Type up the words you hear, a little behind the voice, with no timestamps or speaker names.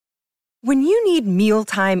When you need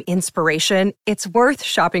mealtime inspiration, it's worth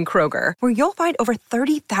shopping Kroger, where you'll find over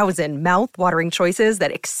 30,000 mouth-watering choices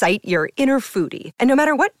that excite your inner foodie. And no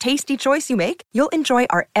matter what tasty choice you make, you'll enjoy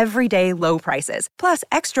our everyday low prices, plus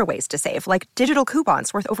extra ways to save, like digital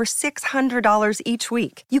coupons worth over $600 each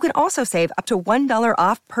week. You can also save up to $1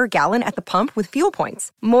 off per gallon at the pump with fuel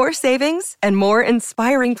points. More savings and more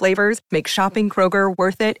inspiring flavors make shopping Kroger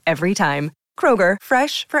worth it every time. Kroger,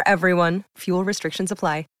 fresh for everyone. Fuel restrictions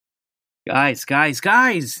apply. Guys,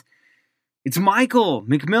 it's Michael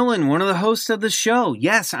McMillan, one of the hosts of the show.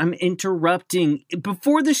 Yes, I'm interrupting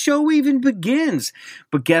before the show even begins.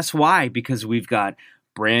 But guess why? Because we've got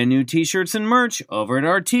brand new t-shirts and merch over at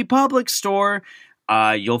our TeePublic store.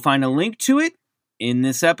 You'll find a link to it in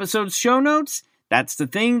this episode's show notes. That's the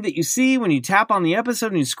thing that you see when you tap on the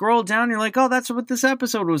episode and you scroll down. You're like, oh, that's what this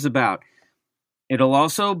episode was about. It'll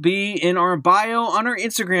also be in our bio on our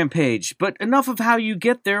Instagram page. But enough of how you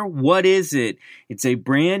get there. What is it? It's a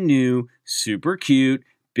brand new, super cute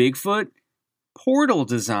Bigfoot portal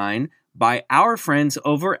design by our friends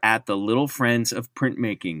over at the Little Friends of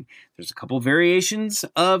Printmaking. There's a couple variations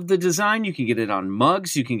of the design. You can get it on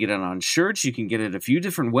mugs. You can get it on shirts. You can get it a few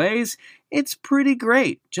different ways. It's pretty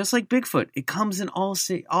great. Just like Bigfoot. It comes in all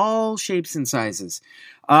shapes and sizes.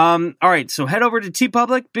 All right, so head over to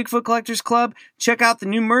TeePublic, Bigfoot Collectors Club. Check out the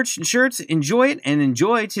new merch and shirts. Enjoy it and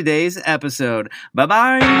enjoy today's episode.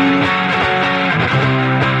 Bye-bye.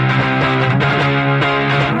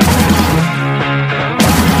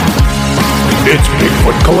 It's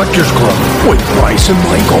Bigfoot Collectors Club with Bryce and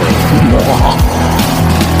Michael.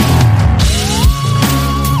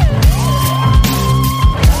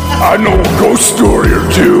 I know a ghost story or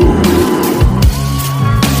two.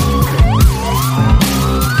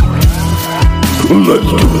 Let's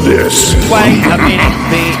do this. Wait a minute,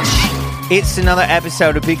 bitch. It's another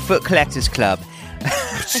episode of Bigfoot Collectors Club.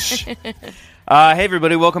 Hey,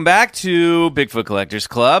 everybody. Welcome back to Bigfoot Collectors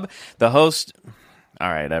Club. The host... All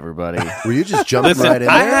right, everybody. Were you just jumping right in there?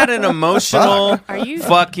 I had an emotional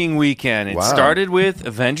fucking weekend. It Wow. started with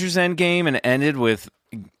Avengers Endgame and ended with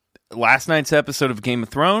last night's episode of Game of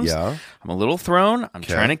Thrones. Yeah. I'm a little thrown. I'm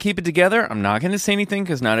trying to keep it together. I'm not going to say anything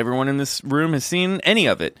because not everyone in this room has seen any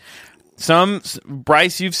of it.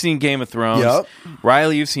 Bryce, you've seen Game of Thrones. Yep.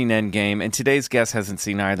 Riley, you've seen Endgame. And today's guest hasn't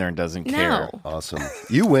seen either and doesn't care. Awesome.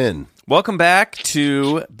 You win. Welcome back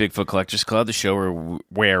to Bigfoot Collectors Club, the show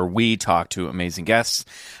where we talk to amazing guests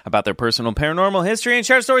about their personal paranormal history and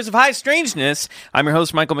share stories of high strangeness. I'm your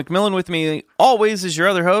host, Michael McMillan. With me always is your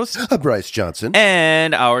other host, Bryce Johnson.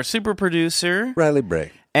 and our super producer, Riley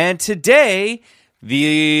Bray. And today,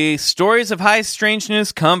 the stories of high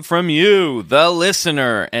strangeness come from you, the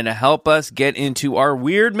listener. And to help us get into our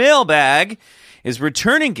weird mailbag is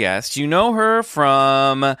returning guest. You know her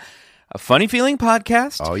from a Funny Feeling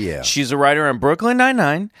podcast. Oh, yeah. She's a writer on Brooklyn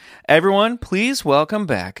Nine-Nine. Everyone, please welcome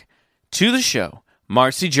back to the show,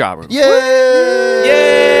 Marcy Jarreau. Yay!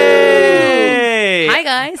 Yay! Hi,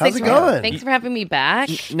 guys. How's it going? Thanks for having me back.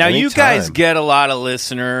 Now, you Anytime. guys get a lot of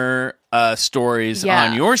listener stories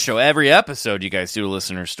on your show. Every episode, you guys do a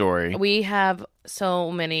listener story. We have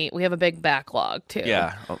so many. We have a big backlog, too.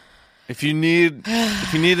 Yeah. If you need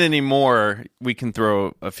any more, we can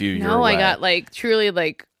throw a few your No, way. I got truly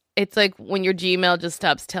it's like when your Gmail just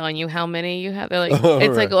stops telling you how many you have. They're like,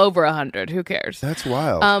 it's like over 100. Who cares? That's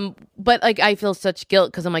wild. But I feel such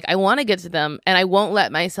guilt because I'm like, I want to get to them and I won't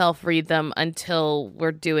let myself read them until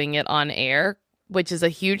we're doing it on air, which is a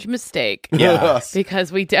huge mistake. Yeah.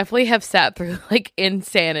 Because we definitely have sat through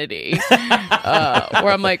insanity where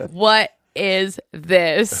I'm like, what is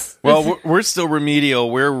this? Well, we're still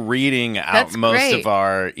remedial. We're reading out That's most great. of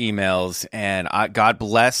our emails, and God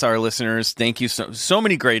bless our listeners. Thank you so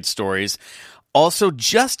many great stories. Also,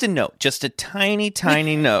 just a note, just a tiny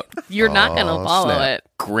note. You're not going to follow snap. it.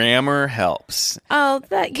 Grammar helps. Oh,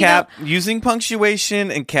 that Using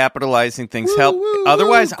punctuation and capitalizing things help.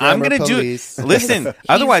 Otherwise, I'm Grammar going to do it. police. Listen,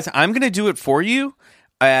 otherwise, I'm going to do it for you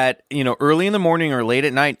at early in the morning or late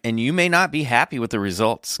at night, and you may not be happy with the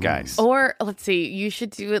results, guys. Or let's see, you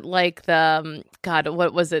should do it like the God,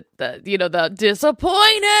 what was it? The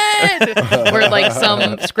disappointed, where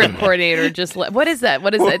some script coordinator just what is that?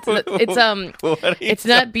 What is it? It's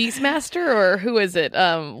not Beastmaster, or who is it?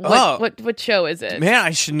 What show is it? Man,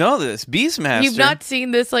 I should know this. Beastmaster. You've not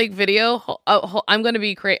seen this video? I'm gonna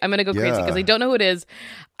be crazy. I'm gonna go crazy because I don't know who it is.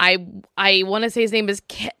 I want to say his name is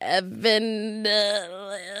Kevin.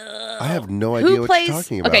 I have no idea what you're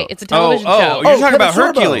talking about. Okay, it's a television show. You're talking about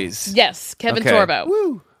Kevin Sorbo. Hercules. Yes, Kevin Okay. Sorbo.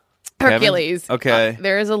 Woo. Hercules. Okay.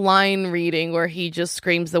 There is a line reading where he just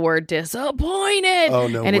screams the word disappointed. Oh,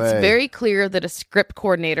 no And it's way. very clear that a script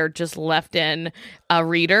coordinator just left in a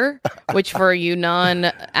reader, which for you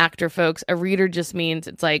non-actor folks, a reader just means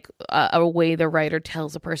it's like a way the writer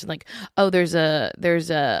tells a person like, oh, there's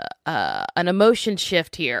an emotion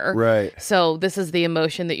shift here. Right. So this is the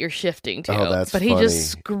emotion that you're shifting to. Oh, that's but he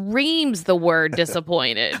just screams the word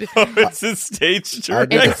disappointed. It's a stage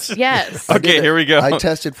direct. Yes. Okay, here we go. I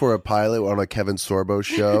tested for a pilot on a Kevin Sorbo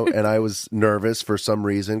show, and I was nervous for some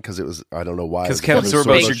reason because it was, I don't know why. Because It Kevin was Sorbo's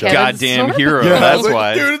Sorbo your show. Kevin goddamn Sorbo. hero. Yeah, I That's was like,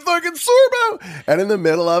 why. dude, it's fucking Sorbo. And in the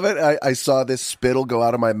middle of it, I saw this spittle go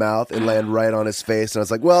out of my mouth and land right on his face, and I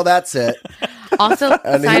was like, well, that's it. Also, a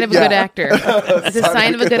And sign of a yeah. good actor. It's a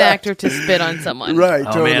sign of a good actor to spit on someone. Right,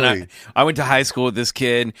 Oh totally. man, I went to high school with this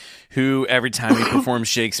kid who every time he performed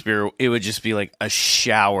Shakespeare, it would just be like a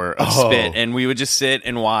shower of spit, and we would just sit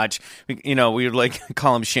and watch. We would like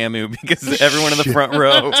call him Shamu because everyone in the front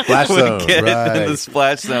row Splash would zone, get right. in the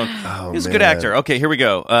splash zone. Oh, He was a good man. actor. Okay, here we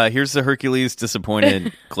go. Here's the Hercules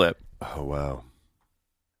disappointed clip. Oh, wow.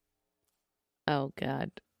 Oh,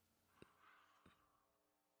 God.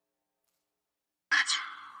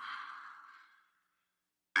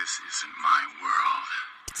 This isn't my world.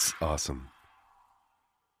 It's awesome.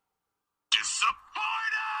 Disappointed!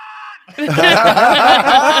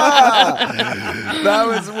 That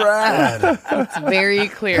was rad. It's very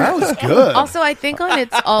clear. That was good. Also, I think on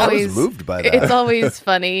It's Always moved by that. It's Always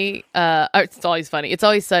Funny. It's Always Funny. It's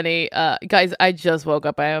Always Sunny. Guys, I just woke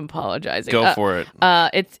up. I am apologizing. Go for it.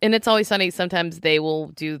 It's Always Sunny. Sometimes they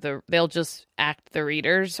will they'll just act the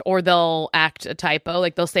readers, or they'll act a typo.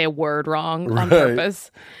 Like they'll say a word wrong on purpose.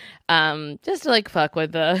 Just to like fuck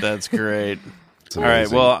with the. That's great. It's All right,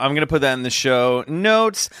 amazing. well, I'm going to put that in the show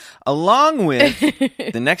notes along with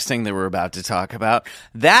the next thing that we're about to talk about.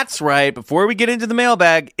 That's right. Before we get into the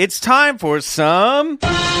mailbag, it's time for some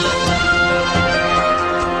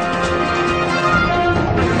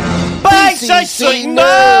BCC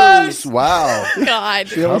News. Wow. God,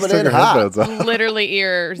 She almost Coming took in her hot. headphones off. literally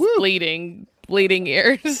ears bleeding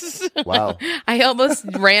ears. Wow. I almost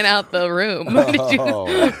ran out the room. Did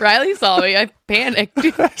you? Riley saw me. I panicked.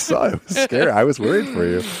 I was scared. I was worried for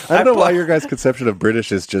you. I don't know why your guys' conception of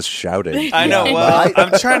British is just shouting. I know. Well,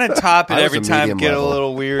 I'm trying to top it I was every a time, medium get level. a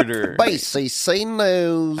little weirder. BCC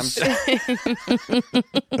News.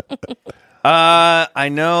 I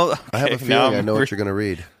know. I have a Okay, now feeling I I'm know what you're going to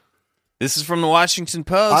read. This is from the Washington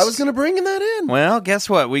Post. I was going to bring that in. Well, guess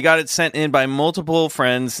what? We got it sent in by multiple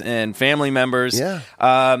friends and family members. Yeah.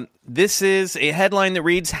 This is a headline that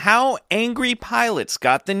reads, How Angry Pilots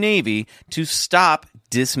Got the Navy to Stop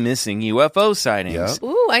Dismissing UFO Sightings. Yep.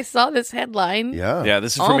 Ooh, I saw this headline. Yeah. Yeah,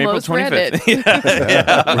 this is from Almost April read 25th.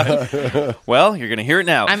 Yeah. Well, you're going to hear it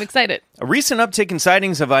now. I'm excited. A recent uptick in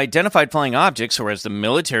sightings of identified flying objects, or as the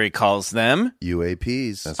military calls them,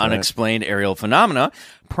 UAPs. That's right. unexplained aerial phenomena,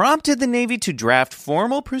 prompted the Navy to draft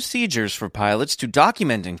formal procedures for pilots to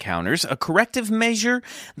document encounters, a corrective measure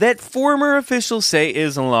that former officials say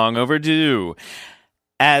is long overdue.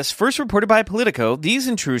 As first reported by Politico, these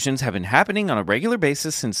intrusions have been happening on a regular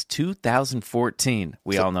basis since 2014.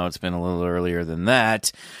 We all know it's been a little earlier than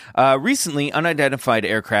that. Recently, unidentified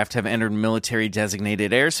aircraft have entered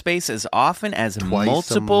military-designated airspace as often as Twice a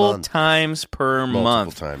multiple month. times per Multiple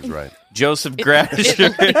month. times, right. Joseph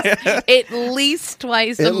Grasher, At least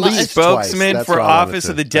twice a At month. least twice. spokesman That's for what I wanted Office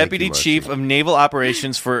to- of the thank you, Deputy Marcy. Chief of Naval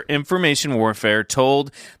Operations for Information Warfare,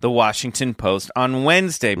 told the Washington Post on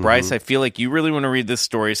Wednesday. Bryce, I feel like you really want to read this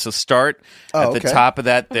story, so start at the okay. top of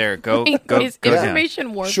that there. Go Is down.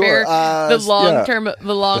 information warfare Sure, the long term,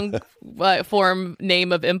 the long form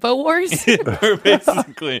name of InfoWars?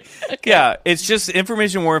 Basically. Yeah, it's just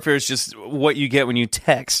information warfare is just what you get when you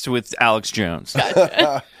text with Alex Jones.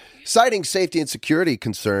 Citing safety and security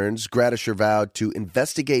concerns, Gradisher vowed to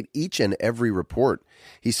investigate each and every report.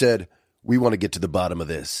 He said, "We want to get to the bottom of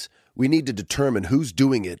this. We need to determine who's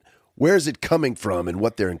doing it, where is it coming from, and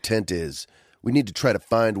what their intent is. We need to try to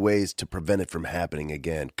find ways to prevent it from happening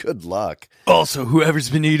again. Good luck." Also,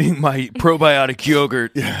 whoever's been eating my probiotic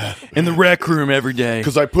yogurt in the rec room every day.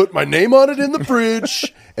 Because I put my name on it in the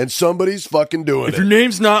fridge, and somebody's fucking doing If your it.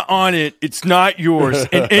 name's not on it, it's not yours.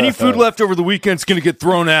 And any food left over the weekend's going to get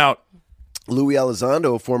thrown out. Louis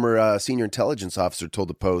Elizondo, a former senior intelligence officer, told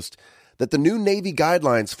the Post that the new Navy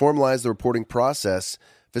guidelines formalize the reporting process,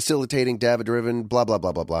 facilitating data-driven, blah, blah,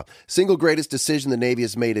 blah, blah, blah. Single greatest decision the Navy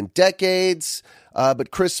has made in decades.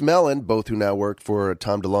 But Chris Mellon, both who now work for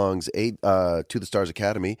Tom DeLonge's To the Stars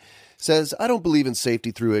Academy, says, I don't believe in safety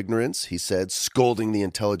through ignorance, he said, scolding the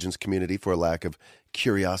intelligence community for a lack of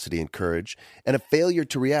curiosity and courage, and a failure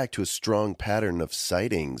to react to a strong pattern of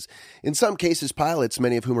sightings. In some cases, pilots,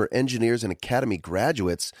 many of whom are engineers and academy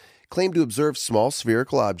graduates, claim to observe small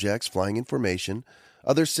spherical objects flying in formation.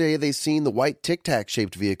 Others say they've seen the white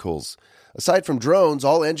tic-tac-shaped vehicles. Aside from drones,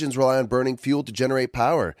 all engines rely on burning fuel to generate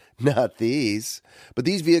power. Not these. But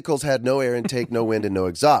these vehicles had no air intake, no wind, and no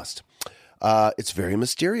exhaust. It's very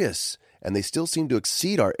mysterious, and they still seem to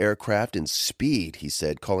exceed our aircraft in speed, he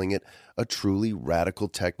said, calling it a truly radical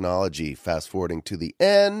technology. Fast forwarding to the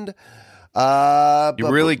end.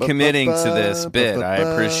 You're really committing to this bit. I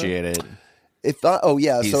appreciate it. So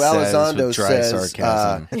Elizondo says,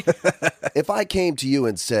 sarcasm. if I came to you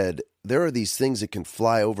and said, there are these things that can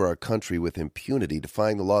fly over our country with impunity,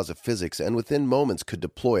 defying the laws of physics, and within moments could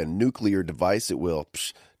deploy a nuclear device at will,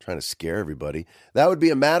 trying to scare everybody, that would be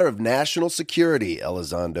a matter of national security,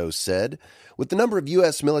 Elizondo said. With the number of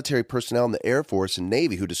U.S. military personnel in the Air Force and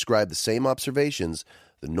Navy who described the same observations,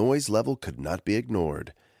 the noise level could not be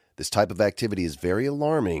ignored. This type of activity is very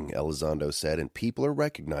alarming, Elizondo said, and people are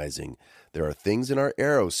recognizing there are things in our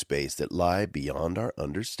aerospace that lie beyond our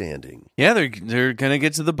understanding. Yeah, they're going to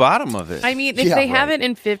get to the bottom of it. I mean, if they haven't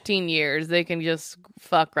in 15 years, they can just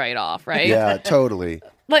fuck right off, right? Yeah, totally.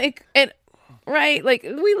 Right? Like,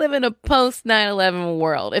 we live in a post 9/11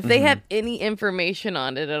 world. If they have any information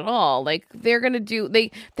on it at all, like, they're going to do,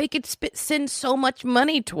 they could send so much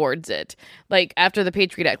money towards it, like, after the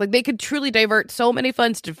Patriot Act. Like, they could truly divert so many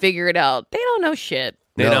funds to figure it out. They don't know shit.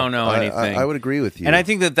 They don't know anything. I would agree with you. And I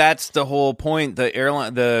think that's the whole point. The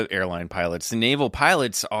airline pilots, the naval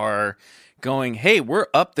pilots are going, hey, we're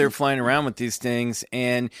up there flying around with these things,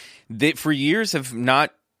 and they, for years, have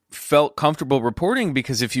not felt comfortable reporting,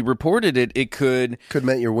 because if you reported it, it could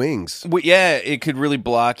meant your wings. Well, yeah, it could really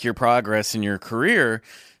block your progress in your career.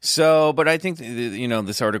 So, but I think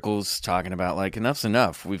this article's talking about, like, enough's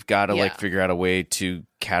enough. We've got to figure out a way to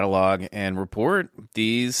catalog and report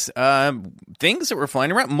these things that we're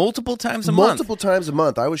flying around multiple times a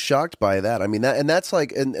month. I was shocked by that. I mean, that's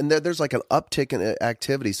like, and there's like an uptick in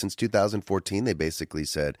activity since 2014. They basically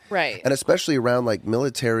said, right, and especially around like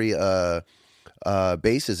military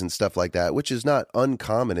bases and stuff like that, which is not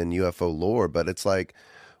uncommon in UFO lore, but it's like,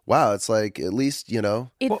 wow, it's like, at least,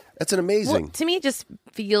 that's an amazing. Well, to me, it just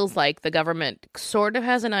feels like the government sort of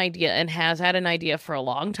has an idea and has had an idea for a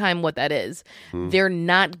long time what that is. They're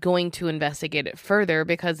not going to investigate it further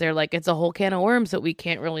because they're like, it's a whole can of worms that we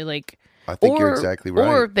can't really like. I think you're exactly right.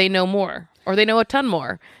 Or they know more, or they know a ton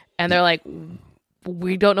more, and they're like,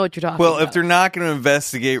 we don't know what you're talking about. Well, if they're not going to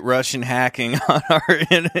investigate Russian hacking on our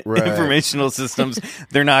informational systems,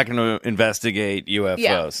 they're not going to investigate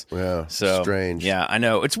UFOs. Yeah, so strange. Yeah, I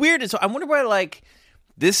know. It's weird. So I wonder why, like,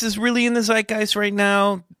 this is really in the zeitgeist right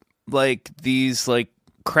now. Like, these, like,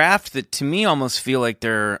 craft that to me almost feel like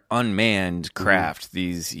they're unmanned craft,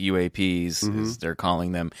 these UAPs, as they're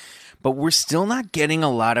calling them. But we're still not getting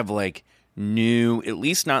a lot of, like, new, at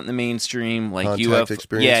least not in the mainstream, like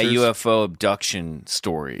UFO abduction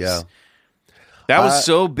stories. Yeah. That was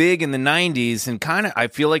so big in the 90s, and kind of, I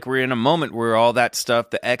feel like we're in a moment where all that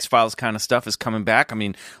stuff, the X-Files kind of stuff, is coming back. I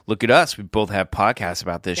mean, look at us. We both have podcasts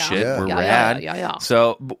about this shit. Yeah. We're rad. Yeah.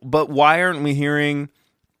 So, but why aren't we hearing,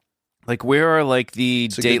 like, where are, like, the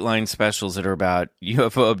Dateline specials that are about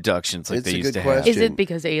UFO abductions like they used to have? Is it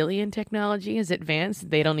because alien technology is advanced?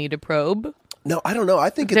 They don't need a probe? No, I don't know.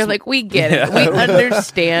 I think they're like, we get it. We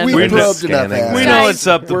understand. We've probed enough ass. We know it's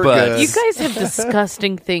up the butt. You guys have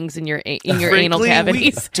disgusting things in your anal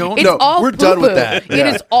cavities. We're done with that. It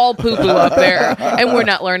is all poo-poo up there. And we're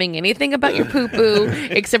not learning anything about your poo-poo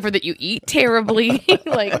except for that you eat terribly.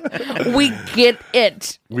 Like, we get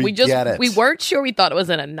it. We get it. We weren't sure. We thought it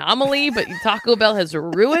was an anomaly, but Taco Bell has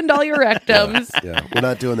ruined all your rectums. Yeah, we're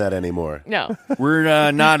not doing that anymore. No.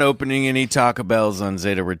 We're not opening any Taco Bells on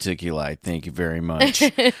Zeta Reticuli. Thank you very much.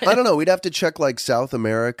 I don't know. We'd have to check like South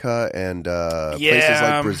America and places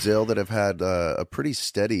like Brazil that have had a pretty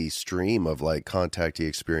steady stream of like contactee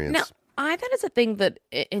experience. Now, that is a thing that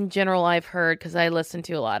in general I've heard, because I listen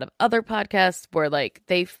to a lot of other podcasts where like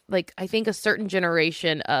I think a certain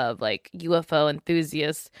generation of like UFO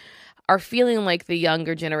enthusiasts are feeling like the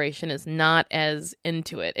younger generation is not as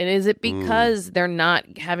into it. And is it because they're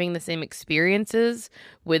not having the same experiences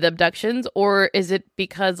with abductions, or is it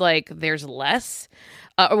because like there's less?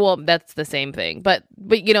 Well, that's the same thing. But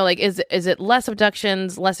like, is it less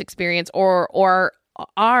abductions, less experience, or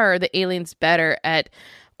are the aliens better at,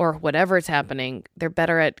 or whatever is happening, they're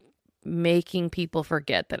better at making people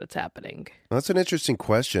forget that it's happening. Well, that's an interesting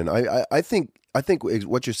question. I think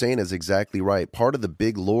what you're saying is exactly right. Part of the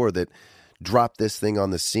big lore that dropped this thing on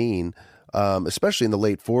the scene, especially in the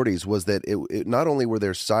late 40s, was that it not only were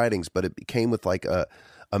there sightings, but it came with like a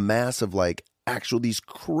mass of like actual these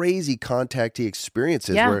crazy contactee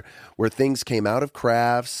experiences where things came out of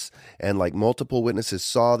crafts and like multiple witnesses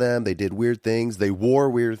saw them. They did weird things. They wore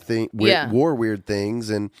weird things,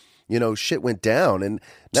 and shit went down. And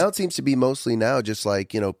now it seems to be mostly now just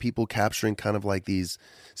like people capturing kind of like these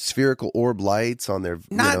spherical orb lights on their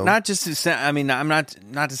not just to sound, I mean, I'm not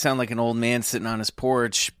to sound like an old man sitting on his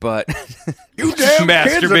porch, but you damn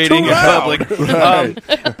masturbating in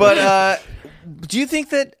public. But do you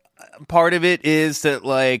think that part of it is that,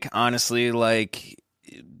 like, honestly, like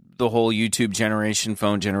the whole YouTube generation,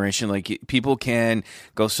 phone generation, like people can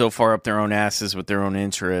go so far up their own asses with their own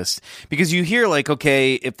interests? Because you hear like,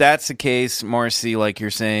 okay, if that's the case, Marcy, like you're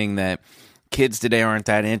saying that kids today aren't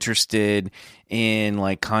that interested in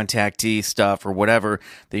like contactee stuff or whatever,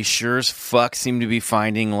 they sure as fuck seem to be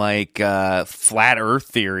finding like flat earth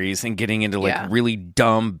theories and getting into like really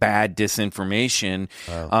dumb, bad disinformation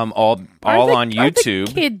all on YouTube. Are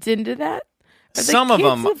the kids into that? Some of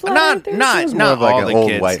them, not all the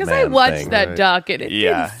kids. Because I watched that doc and it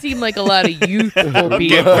didn't seem like a lot of youthful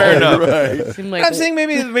people. Fair enough. Like I'm saying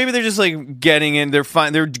maybe they're just like getting in.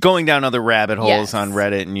 They're going down other rabbit holes on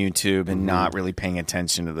Reddit and YouTube and not really paying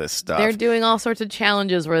attention to this stuff. They're doing all sorts of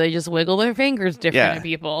challenges where they just wiggle their fingers different to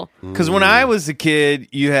people. Because when I was a kid,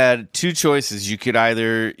 you had two choices. You could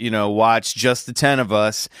either watch Just the 10 of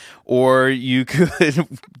Us, or you could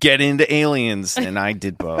get into aliens, and I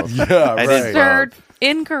did both. I did both.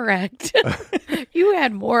 Incorrect. You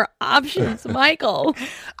had more options, Michael.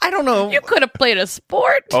 I don't know. You could have played a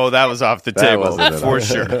sport. Oh, that was off the table for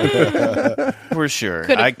sure. For sure.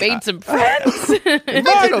 Could have made some friends.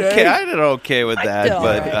 I did okay with that,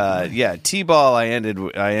 but T-ball. I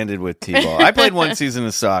ended with T-ball. I played one season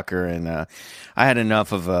of soccer, and I had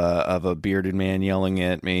enough of a bearded man yelling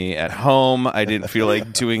at me at home. I didn't feel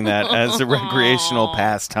like doing that as a recreational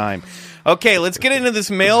pastime. Okay, let's get into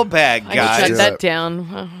this mailbag, guys. I shut that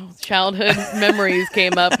down. Childhood memories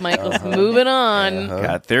came up. Michael's moving on.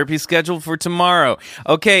 Got therapy scheduled for tomorrow.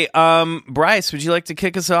 Okay, Bryce, would you like to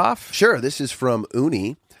kick us off? Sure. This is from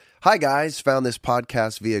Uni. Hi, guys. Found this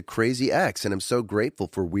podcast via Crazy X, and I'm so grateful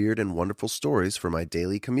for weird and wonderful stories for my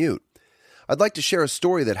daily commute. I'd like to share a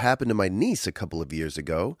story that happened to my niece a couple of years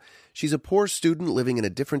ago. She's a poor student living in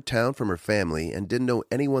a different town from her family and didn't know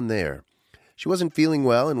anyone there. She wasn't feeling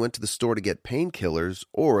well and went to the store to get painkillers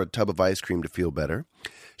or a tub of ice cream to feel better.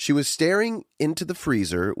 She was staring into the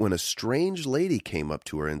freezer when a strange lady came up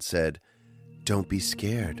to her and said, "Don't be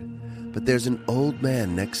scared, but there's an old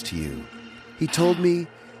man next to you. He told me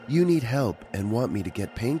you need help and want me to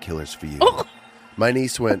get painkillers for you." My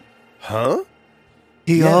niece went, "Huh?"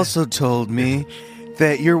 He also told me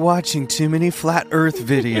that you're watching too many flat earth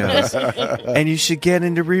videos and you should get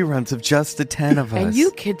into reruns of Just the 10 of Us. And you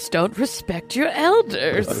kids don't respect your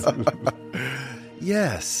elders.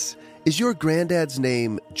 Yes. Is your granddad's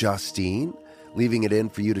name Justine? Leaving it in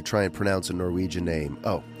for you to try and pronounce a Norwegian name.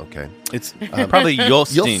 Oh, okay. It's probably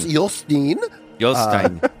Jostein.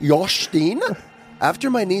 Jostein. Jostein. After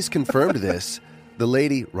my niece confirmed this, the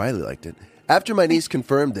lady, Riley liked it. After my niece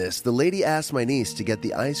confirmed this, the lady asked my niece to get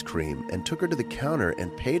the ice cream and took her to the counter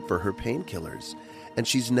and paid for her painkillers. And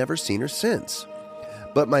she's never seen her since.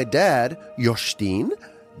 But my dad, Jostein,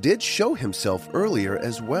 did show himself earlier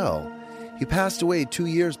as well. He passed away 2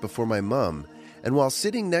 years before my mom, and while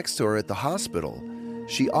sitting next to her at the hospital,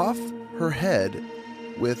 she was off her head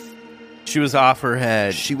with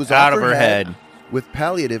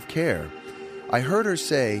palliative care. I heard her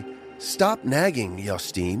say, "Stop nagging,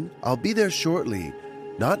 Jostein. I'll be there shortly.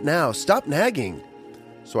 Not now. Stop nagging."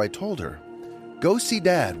 So I told her, "Go see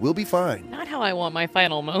Dad. We'll be fine." Not how I want my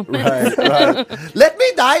final moment. Right. Let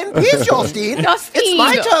me die in peace, Jostein. It's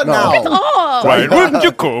my turn now. It's all. Why wouldn't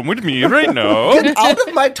you come with me right now? Get out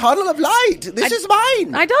of my tunnel of light. This is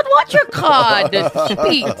mine. I don't want your card.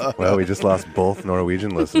 Speak. Well, we just lost both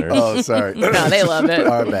Norwegian listeners. Oh, sorry. No, they love it.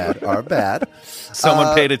 Our bad.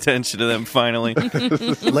 Someone paid attention to them finally.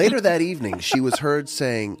 Later that evening, she was heard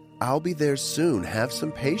saying, "I'll be there soon. Have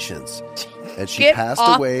some patience." And she passed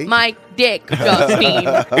away. My dick, Justine.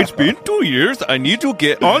 It's been 2 years. I need to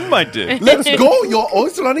get on my dick. Let's go. You're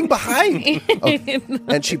always running behind.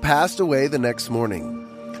 And she passed away the next morning.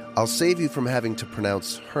 I'll save you from having to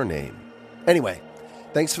pronounce her name. Anyway,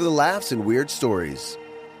 thanks for the laughs and weird stories.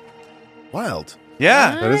 Wild.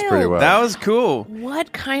 Yeah. That is pretty wild. That was cool.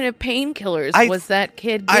 What kind of painkillers I- was that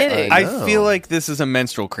kid getting? I feel like this is a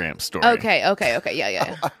menstrual cramp story. Okay.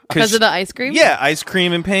 Yeah. Because of the ice cream? Yeah, ice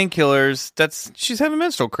cream and painkillers. She's having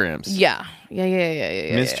menstrual cramps. Yeah.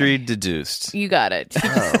 Mystery deduced. You got it.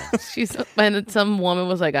 And some woman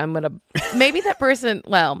was like, maybe that person,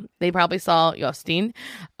 well, they probably saw Justine,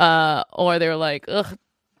 or they were like, ugh,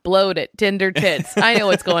 bloated, tender tits. I know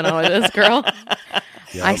what's going on with this girl.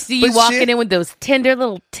 Yep. I see you walking in with those tender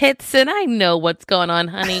little tits, and I know what's going on,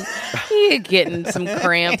 honey. You're getting some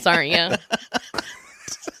cramps, aren't you?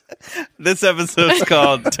 This episode's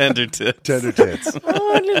called Tender Tits. Tender tits.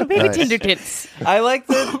 Oh, little baby tender tits. I like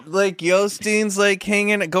that, like, Jostine's, like,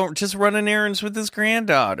 just running errands with his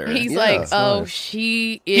granddaughter. He's like, oh,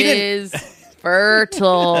 she is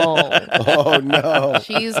fertile. Oh, no.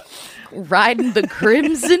 She's riding the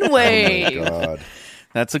crimson wave. Oh, my God.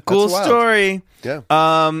 That's a cool story. Yeah.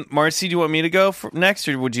 Marcy, do you want me to go next,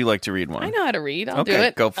 or would you like to read one? I know how to read. I'll do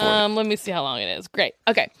it. Go for it. Let me see how long it is. Great.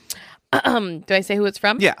 Okay. Do I say who it's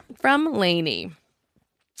from? Yeah. From Lainey.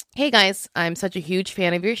 Hey guys, I'm such a huge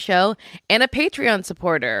fan of your show and a Patreon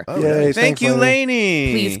supporter. Oh, yay, Thank you,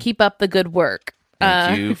 Lainey. Please keep up the good work.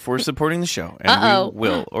 Thank you for supporting the show. And we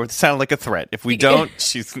will. Or it sounded like a threat. If we don't,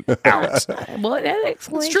 she's out. Well,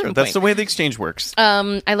 that's true. That's the way the exchange works.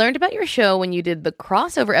 I learned about your show when you did the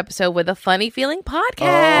crossover episode with a Funny Feeling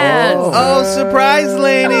podcast. Oh, surprise,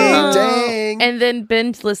 Lainey. Dang. And then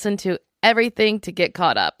binge listened to everything to get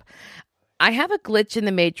caught up. I have a glitch in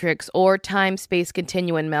the matrix or time-space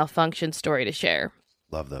continuum malfunction story to share.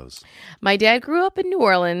 Love those. My dad grew up in New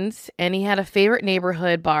Orleans, and he had a favorite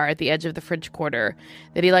neighborhood bar at the edge of the French Quarter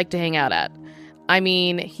that he liked to hang out at. I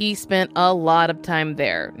mean, he spent a lot of time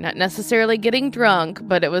there, not necessarily getting drunk,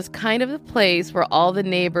 but it was kind of the place where all the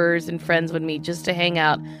neighbors and friends would meet just to hang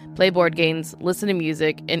out, play board games, listen to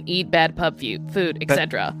music, and eat bad pub food,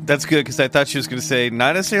 etc. That's good, because I thought she was going to say,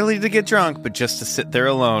 not necessarily to get drunk, but just to sit there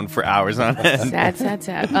alone for hours on end.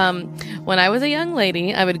 Sad. When I was a young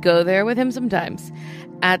lady, I would go there with him sometimes.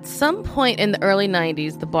 At some point in the early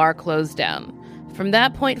 90s, the bar closed down. From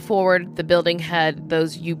that point forward, the building had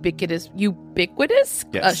those ubiquitous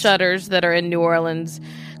Yes. shutters that are in New Orleans,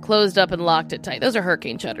 closed up and locked it tight. Those are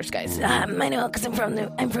hurricane shutters, guys. I know, because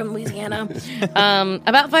I'm from Louisiana.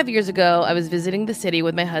 About 5 years ago, I was visiting the city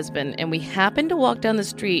with my husband, and we happened to walk down the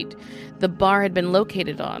street the bar had been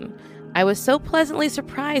located on. I was so pleasantly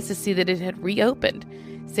surprised to see that it had reopened.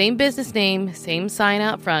 Same business name, same sign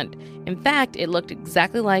out front. In fact, it looked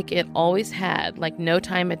exactly like it always had, like no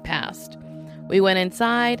time had passed. We went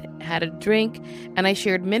inside, had a drink, and I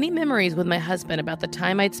shared many memories with my husband about the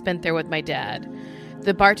time I'd spent there with my dad.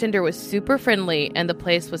 The bartender was super friendly, and the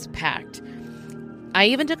place was packed. I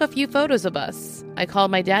even took a few photos of us. I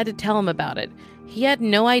called my dad to tell him about it. He had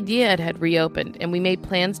no idea it had reopened, and we made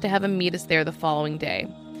plans to have him meet us there the following day.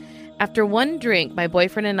 After one drink, my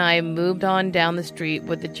boyfriend and I moved on down the street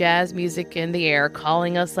with the jazz music in the air,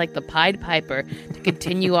 calling us like the Pied Piper to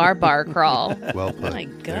continue our bar crawl. Well put. Oh my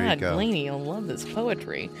God, Lainey, I love this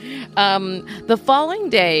poetry. The following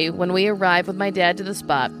day, when we arrived with my dad to the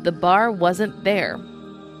spot, the bar wasn't there.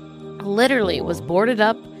 Literally, it was boarded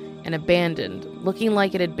up and abandoned, looking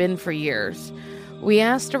like it had been for years. We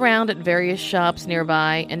asked around at various shops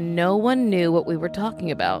nearby, and no one knew what we were talking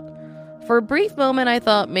about. For a brief moment, I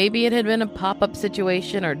thought maybe it had been a pop-up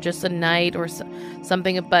situation or just a night or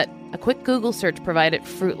something, but a quick Google search provided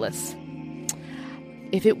fruitless.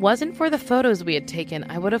 If it wasn't for the photos we had taken,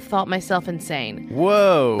 I would have thought myself insane.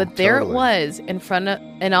 Whoa! But there it was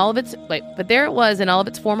in all of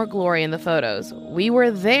its former glory in the photos. We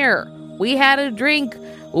were there. We had a drink.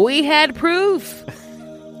 We had proof.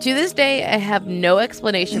 To this day, I have no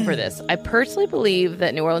explanation for this. I personally believe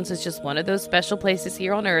that New Orleans is just one of those special places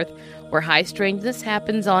here on Earth where high strangeness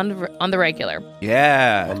happens on the regular.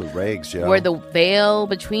 Yeah. On the regs, yeah. Where the veil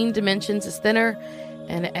between dimensions is thinner.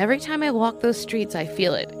 And every time I walk those streets, I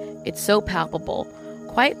feel it. It's so palpable.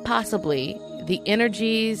 Quite possibly, the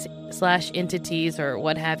energies / entities or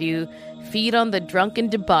what have you feed on the drunken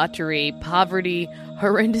debauchery, poverty,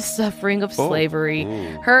 horrendous suffering of slavery,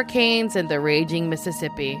 hurricanes, and the raging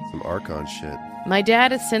Mississippi. Some Archon shit. My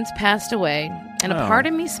dad has since passed away, and a part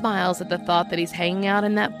of me smiles at the thought that he's hanging out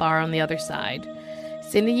in that bar on the other side.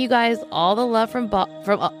 Sending you guys all the love from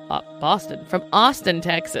Austin,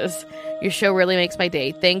 Texas. Your show really makes my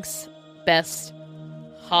day. Thanks, best,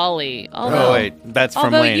 Holly. Oh, wait. That's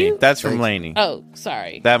from Lainey. That's from Lainey. Oh,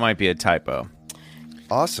 sorry. That might be a typo.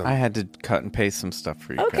 Awesome. I had to cut and paste some stuff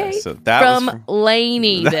for you Okay. guys. So that from was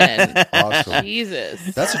Lainey, then. Awesome. Jesus.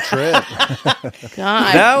 That's a trip.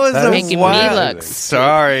 God. That was That a is making wild. me look.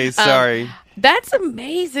 Sorry. That's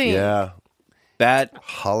amazing. Yeah. That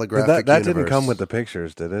holographic that didn't universe. come with the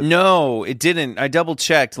pictures, did it? No, it didn't. I double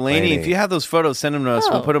checked. Laney, if Laney. you have those photos, send them to us.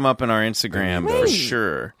 We'll put them up on our Instagram for Great.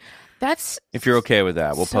 sure. That's If you're okay with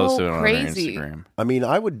that, we'll so post it on crazy. our Instagram. I mean,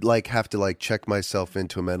 I would have to check myself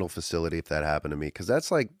into a mental facility if that happened to me, because that's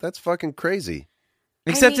fucking crazy.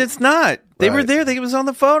 Except mean- it's not. They were Right. there. It was on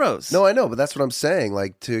the photos. No, I know, but that's what I'm saying.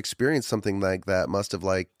 To experience something like that must have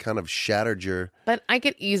kind of shattered your. But I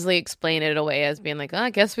could easily explain it away as being like, I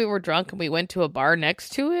guess we were drunk and we went to a bar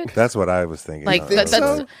next to it. That's what I was thinking. Like think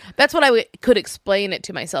so? that's what I could explain it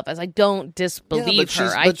to myself as. I don't disbelieve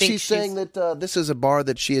her. I think she's saying that this is a bar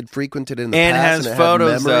that she had frequented in the And past, has and it photos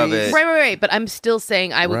had of memories. it. right. But I'm still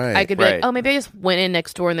saying I could be Right. like, oh, maybe I just went in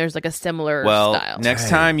next door and there's like a similar Well, style. next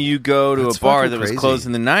time you go to That's a bar fucking that was crazy. closed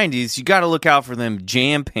in the 90s, you got to look out for them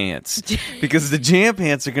jam pants because the jam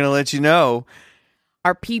pants are going to let you know.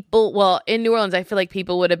 Are people in New Orleans? I feel like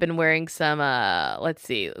people would have been wearing some. Let's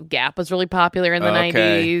see, Gap was really popular in the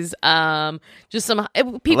Okay. 90s. Just some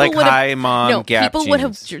people Like would high have mom Gap people would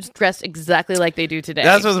have jeans. just dressed exactly like they do today.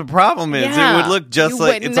 That's what the problem is. It Yeah, would look just you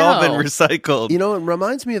like wouldn't it's all been know. recycled. You know, it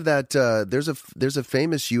reminds me of that. There's a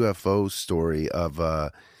famous UFO story of, I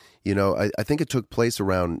think it took place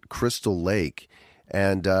around Crystal Lake,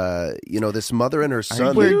 and this mother and her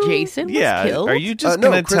son. where Jason was killed. Are you just No,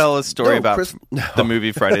 going to Chris- tell a story no, about Chris- no. the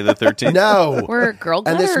movie Friday the 13th? No, Where a girl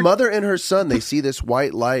got and this her- mother and her son, they see this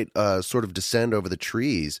white light sort of descend over the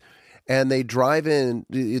trees, and they drive in.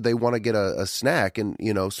 They want to get a snack, and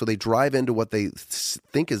so they drive into what they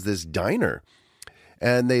think is this diner.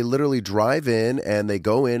 And they literally drive in, and they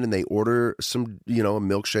go in and they order some, a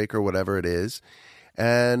milkshake or whatever it is.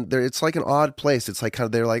 And it's like an odd place. It's like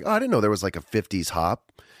they're like, oh, I didn't know there was like a 50s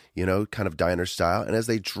hop, kind of diner style. And as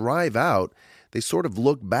they drive out, they sort of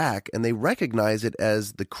look back and they recognize it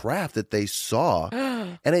as the craft that they saw,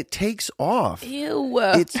 and it takes off. Ew.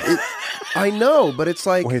 I know, but it's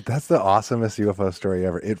like, Wait, that's the awesomest UFO story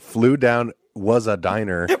ever. It flew down, was a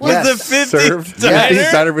diner. It was Yes. the 50s Served diner?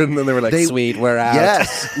 50s diner, and then they were like, They- sweet, we're out.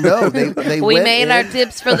 yes, no, they we went made in. our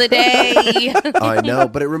tips for the day. I know,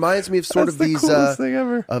 but it reminds me of sort That's of the these coolest thing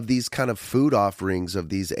ever. of these kind of food offerings of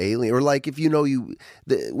these alien, or like if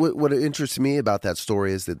what interests me about that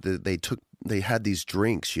story is that they had these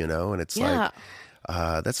drinks, and it's Yeah.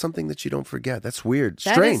 like that's something that you don't forget. That's weird,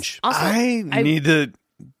 That is strange. also- I need to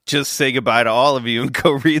just say goodbye to all of you and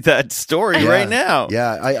go read that story right now.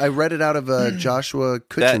 Yeah, I read it out of Joshua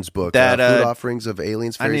Kutchin's book, that, Food Offerings of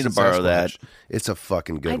Aliens, I Fairies, need to and borrow Sasquatch. that. It's a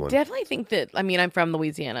fucking good I one. definitely think that. I mean, I'm from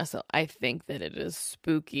Louisiana, so I think that it is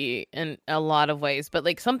spooky in a lot of ways. But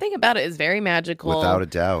like something about it is very magical. Without a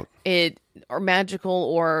doubt. Magical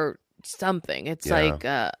or something. It's Yeah.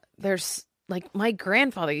 like there's like my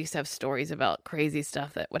grandfather used to have stories about crazy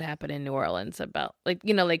stuff that would happen in New Orleans about like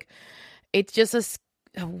it's just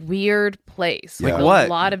a weird place. Yeah. Like Like what? a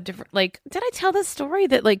lot of different did I tell this story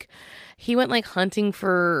that like he went like hunting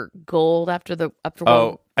for gold after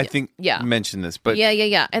Oh, I think Yeah. you mentioned this, but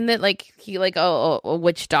yeah. And then like he like a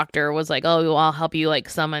witch doctor was like, oh, well, I'll help you like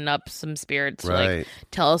summon up some spirits to like Right.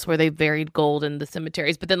 tell us where they buried gold in the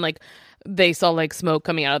cemeteries. But then like they saw like smoke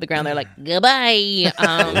coming out of the ground. They're like, goodbye.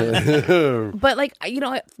 But like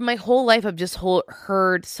my whole life I've just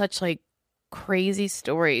heard such like crazy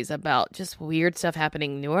stories about just weird stuff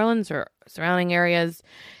happening in New Orleans or surrounding areas.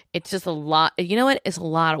 It's just a lot. You know what? It's a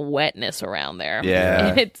lot of wetness around there.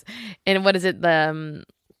 Yeah. And what is it?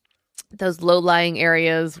 Those low-lying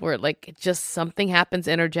areas where like it just something happens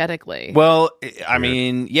energetically. well, I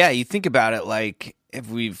mean, yeah, you think about it like if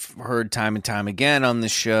we've heard time and time again on the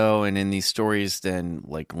show and in these stories, then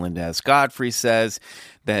like Linda S. Godfrey says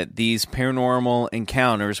that these paranormal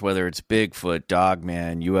encounters, whether it's Bigfoot,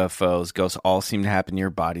 Dogman, UFOs, ghosts, all seem to happen near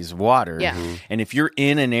bodies of water. Yeah. And if you're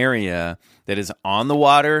in an area that is on the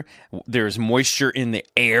water, there's moisture in the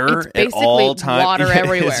air It's at basically all times. water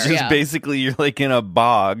everywhere, It's just yeah. basically you're like in a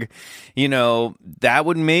bog.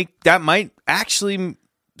 That might actually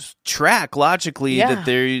track logically Yeah. that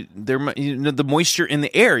the moisture in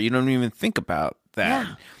the air, you don't even think about that.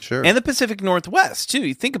 Yeah. Sure. And the Pacific Northwest too.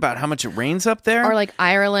 You think about how much it rains up there. Or like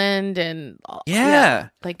Ireland and yeah.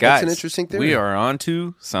 like Guys, That's an interesting theory. we are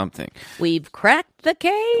onto something. we've cracked the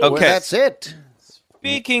case. Okay. Well, that's it.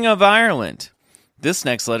 Speaking of Ireland, this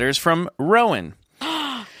next letter is from Rowan.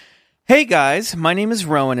 Hey guys, my name is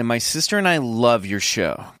Rowan and my sister and I love your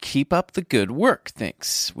show. Keep up the good work.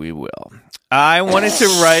 Thanks. We will. I wanted to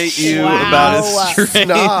write you about a strange...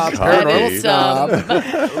 Stop. That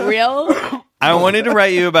Paranormal is real. I wanted to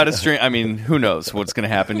write you about a strange... I mean, who knows what's going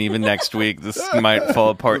to happen even next week. This might fall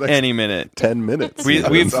apart any minute. 10 minutes.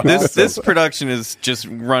 This production is just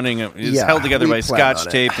running. It's Yeah, held together we by plan scotch on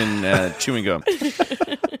it. tape and chewing gum.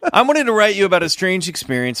 I wanted to write you about a strange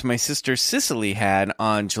experience my sister Cicely had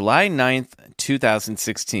on July 9th,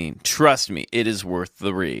 2016. Trust me, it is worth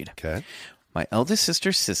the read. Okay. My eldest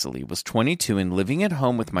sister Cicely was 22 and living at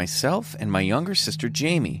home with myself and my younger sister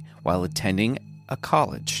Jamie while attending a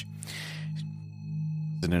college.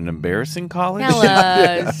 Is it an embarrassing college? Tell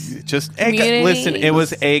us. Just Community? listen, it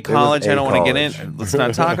was a college. I don't want to get college. in. Let's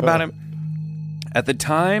not talk about it. At the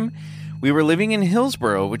time, we were living in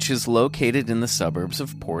Hillsborough, which is located in the suburbs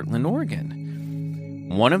of Portland, Oregon.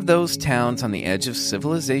 One of those towns on the edge of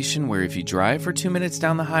civilization where if you drive for 2 minutes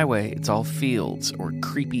down the highway, it's all fields or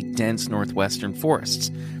creepy, dense northwestern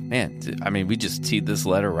forests. Man, I mean, we just teed this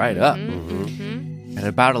letter right up. Mm-hmm. At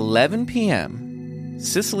about 11 p.m.,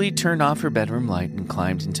 Cicely turned off her bedroom light and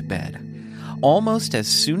climbed into bed. Almost as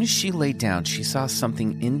soon as she lay down, she saw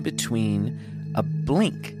something in between a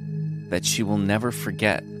blink that she will never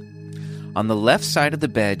forget. On the left side of the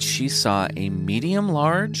bed, she saw a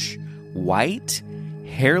medium-large, white,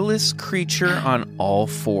 hairless creature on all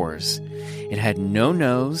fours. It had no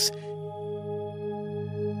nose,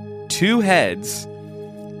 2 heads,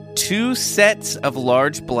 2 sets of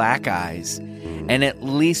large black eyes, and at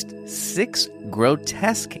least 6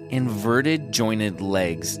 grotesque inverted jointed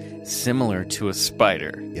legs similar to a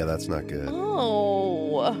spider. Yeah, that's not good.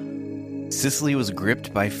 Oh. Cicely was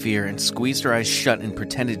gripped by fear and squeezed her eyes shut and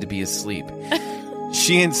pretended to be asleep.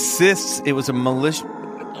 She insists it was a malicious...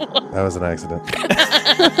 That was an accident.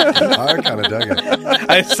 I kind of dug it.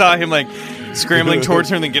 I saw him like scrambling towards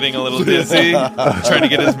her and then getting a little dizzy, trying to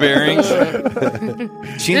get his bearings.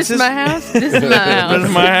 This is my house? This is my house. This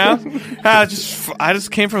is my house? I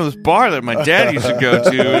just came from this bar that my dad used to go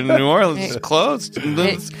to in New Orleans. It's closed. And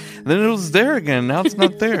then it was there again. Now it's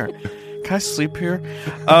not there. Can I sleep here?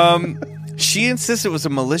 She insisted it was a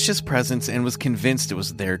malicious presence and was convinced it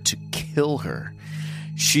was there to kill her.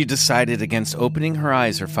 She decided against opening her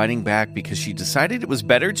eyes or fighting back because she decided it was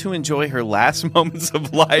better to enjoy her last moments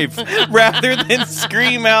of life rather than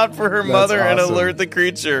scream out for her mother and alert the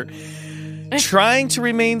creature. Trying to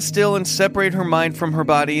remain still and separate her mind from her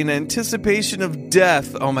body in anticipation of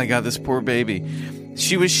death. Oh my God, this poor baby.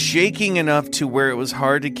 She was shaking enough to where it was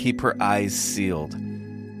hard to keep her eyes sealed.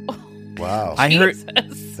 Wow. I heard...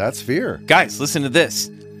 That's fear. Guys, listen to this.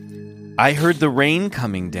 I heard the rain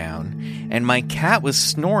coming down, and my cat was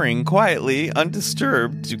snoring quietly,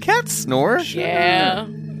 undisturbed. Do cats snore? Yeah.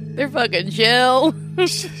 They're fucking chill.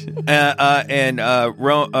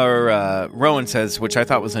 Rowan says, which I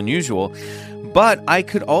thought was unusual, but I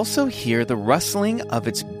could also hear the rustling of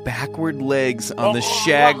its backward legs on the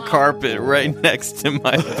shag carpet right next to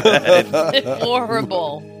my bed.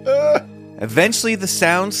 Horrible. Eventually, the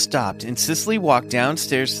sound stopped, and Cicely walked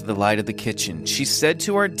downstairs to the light of the kitchen. She said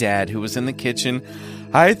to our dad, who was in the kitchen,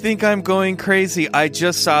 "I think I'm going crazy. I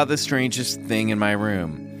just saw the strangest thing in my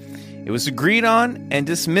room." It was agreed on and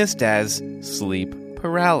dismissed as sleep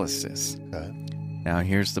paralysis. Okay. Now,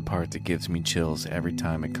 here's the part that gives me chills every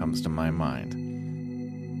time it comes to my mind.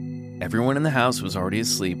 Everyone in the house was already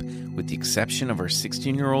asleep, with the exception of our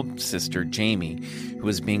 16-year-old sister, Jamie, who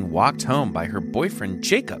was being walked home by her boyfriend,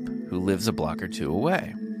 Jacob, who lives a block or 2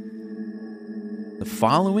 away. The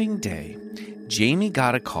following day, Jamie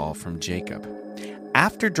got a call from Jacob.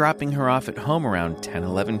 After dropping her off at home around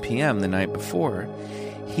 10-11 p.m. the night before,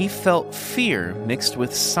 he felt fear mixed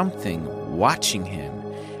with something watching him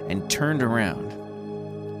and turned around.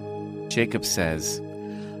 Jacob says,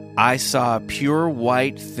 "I saw a pure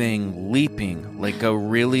white thing leaping like a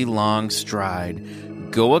really long stride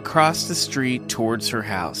go across the street towards her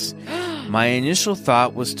house. My initial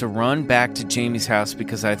thought was to run back to Jamie's house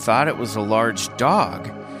because I thought it was a large dog.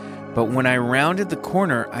 But when I rounded the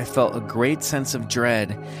corner, I felt a great sense of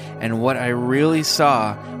dread, and what I really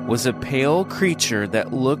saw was a pale creature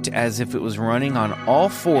that looked as if it was running on all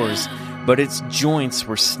fours, but its joints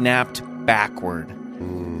were snapped backward.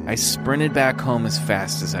 I sprinted back home as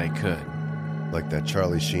fast as I could." Like that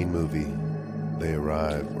Charlie Sheen movie, They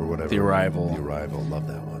Arrive, or whatever. The Arrival. The Arrival. Love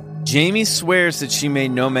that one. Jamie swears that she made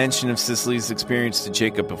no mention of Cicely's experience to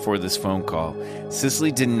Jacob before this phone call.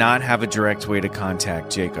 Cicely did not have a direct way to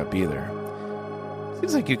contact Jacob either.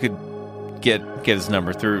 Seems like you could get his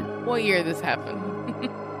number through. What year this happened?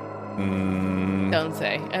 Don't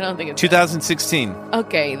say. I don't think it's 2016.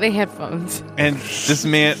 Okay, they had phones. And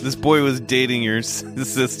this boy was dating your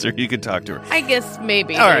sister. You could talk to her. I guess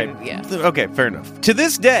maybe. All right. Yeah. Okay, fair enough. To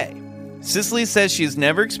this day, Cicely says she has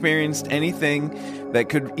never experienced anything that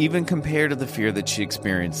could even compare to the fear that she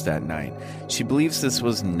experienced that night. She believes this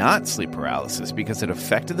was not sleep paralysis because it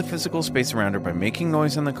affected the physical space around her by making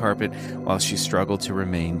noise on the carpet while she struggled to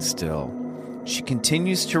remain still. she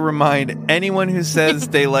continues to remind anyone who says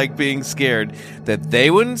they like being scared that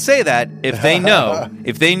they wouldn't say that if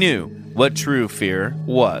they knew what true fear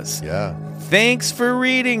was. Yeah. Thanks for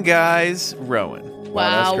reading, guys. Rowan.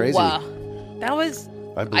 Wow, that's crazy. That was...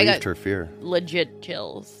 I believed her fear. Legit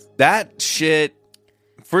chills. That shit...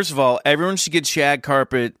 First of all, everyone should get shag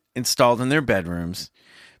carpet installed in their bedrooms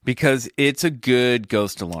because it's a good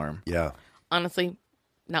ghost alarm. Yeah. Honestly,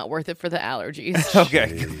 not worth it for the allergies. Okay.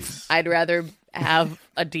 Jeez. I'd rather have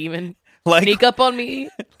a demon sneak up on me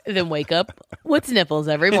than wake up with sniffles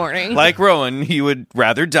every morning. Like Rowan, he would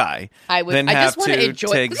rather die than I have just want to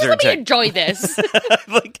enjoy. Just let me enjoy this.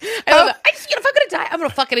 Like, if I'm gonna die, I'm gonna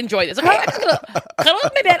fucking enjoy this. Okay, I'm just gonna cuddle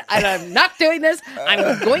up in my bed, and I'm not doing this.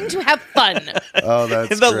 I'm going to have fun. Oh,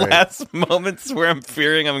 that's in the great. last moments where I'm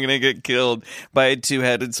fearing I'm gonna get killed by a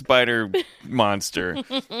 2-headed spider monster.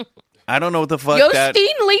 I don't know what the fuck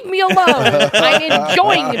Yosteen, leave me alone. I'm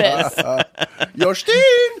enjoying this.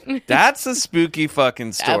 Yosteen! That's a spooky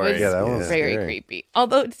fucking story. that was very scary. creepy.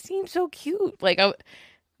 Although it seemed so cute. Like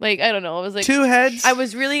I don't know. I was like 2 heads. I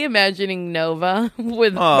was really imagining Nova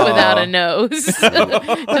without a nose,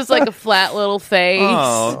 just like a flat little face.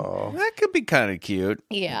 Oh, that could be kind of cute.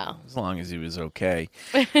 Yeah, as long as he was okay.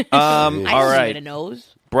 I All don't right, need a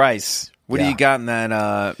nose. Bryce. What do Yeah. you got in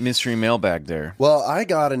that mystery mailbag there? Well, I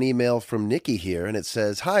got an email from Nikki here, and it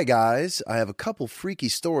says, "Hi, guys. I have a couple freaky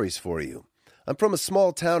stories for you. I'm from a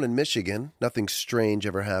small town in Michigan. Nothing strange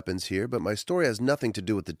ever happens here, but my story has nothing to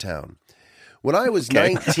do with the town. When I was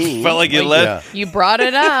 19... Felt like you left. You brought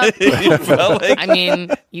it up. You felt like... I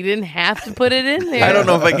mean, you didn't have to put it in there. I don't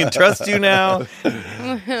know if I can trust you now.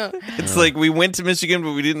 It's like we went to Michigan,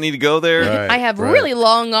 but we didn't need to go there. Right, I have really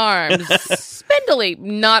long arms. Spindly,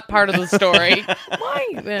 not part of the story. Why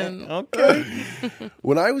then? Okay.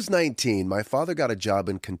 When I was 19, my father got a job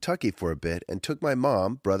in Kentucky for a bit and took my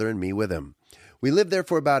mom, brother, and me with him. We lived there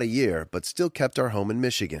for about a year, but still kept our home in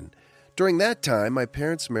Michigan. During that time, my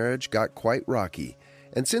parents' marriage got quite rocky,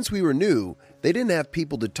 and since we were new, they didn't have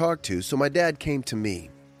people to talk to, so my dad came to me.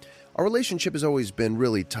 Our relationship has always been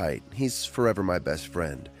really tight. He's forever my best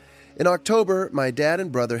friend. In October, my dad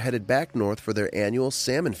and brother headed back north for their annual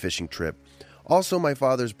salmon fishing trip, also my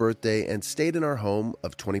father's birthday, and stayed in our home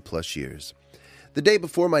of 20-plus years. The day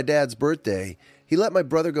before my dad's birthday, he let my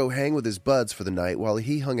brother go hang with his buds for the night while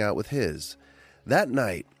he hung out with his. That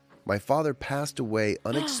night, my father passed away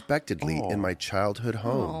unexpectedly in my childhood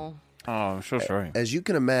home. Oh, I'm so sorry. As you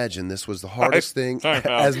can imagine, this was the hardest thing.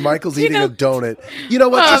 As Michael's eating a donut. You know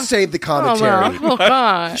what? Just save the commentary. Oh,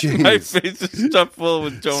 God. My face is stuffed full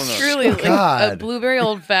with donuts. Truly like a blueberry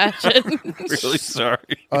old-fashioned. Really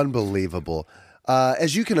sorry. Unbelievable.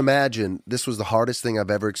 As you can imagine, this was the hardest thing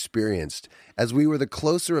I've ever experienced. As we were the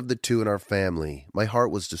closer of the two in our family, my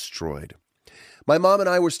heart was destroyed. My mom and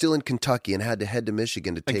I were still in Kentucky and had to head to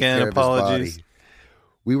Michigan to take care of his body.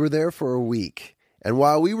 We were there for a week, and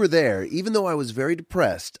while we were there, even though I was very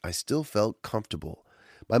depressed, I still felt comfortable.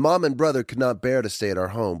 My mom and brother could not bear to stay at our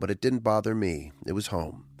home, but it didn't bother me. It was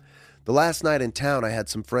home. The last night in town, I had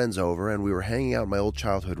some friends over, and we were hanging out in my old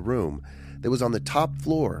childhood room that was on the top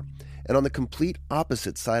floor and on the complete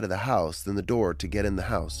opposite side of the house than the door to get in the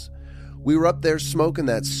house. We were up there smoking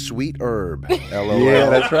that sweet herb. LOL.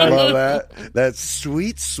 Yeah, that's right. Love that. That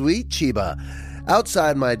sweet, sweet Chiba.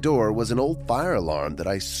 Outside my door was an old fire alarm that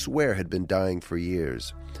I swear had been dying for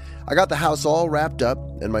years. I got the house all wrapped up,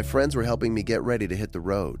 and my friends were helping me get ready to hit the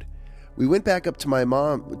road. We went back up to my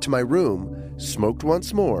room, smoked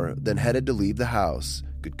once more, then headed to leave the house.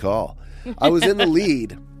 Good call. I was in the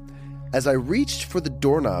lead. As I reached for the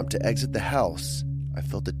doorknob to exit the house, I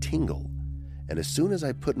felt a tingle. And as soon as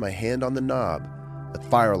I put my hand on the knob, the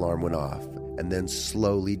fire alarm went off and then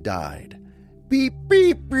slowly died. Beep,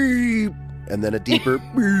 beep, beep. And then a deeper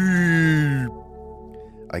beep.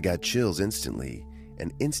 I got chills instantly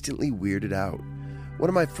and instantly weirded out. One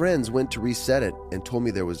of my friends went to reset it and told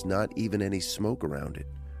me there was not even any smoke around it.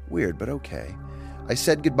 Weird, but okay. I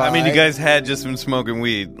said goodbye. I mean, you guys had just been smoking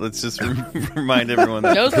weed. Let's just remind everyone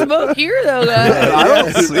that. No smoke here, though, guys. I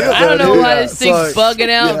don't see it. I don't know dude. why this thing's like- bugging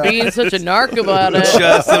out, being such a narc about it.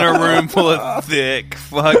 Just in a room full of thick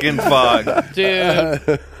fucking fog.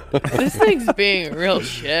 Dude, this thing's being a real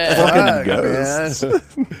shit. Fuck, man.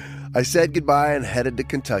 I said goodbye and headed to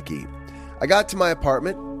Kentucky. I got to my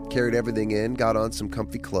apartment, carried everything in, got on some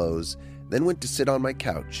comfy clothes, then went to sit on my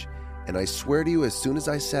couch. And I swear to you, as soon as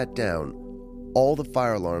I sat down, all the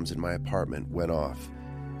fire alarms in my apartment went off.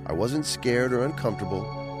 I wasn't scared or uncomfortable.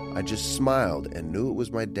 I just smiled and knew it was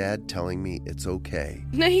my dad telling me it's okay.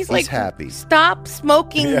 No, he's like, happy. Stop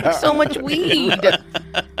smoking so much weed.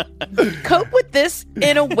 Cope with this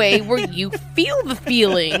in a way where you feel the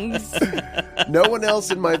feelings. No one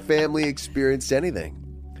else in my family experienced anything.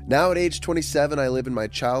 Now at age 27, I live in my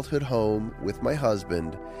childhood home with my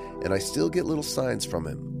husband, and I still get little signs from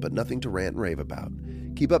him, but nothing to rant and rave about.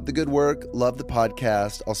 Keep up the good work. Love the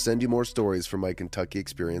podcast. I'll send you more stories from my Kentucky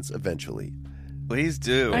experience eventually. Please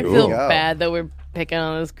do. I feel bad that we're picking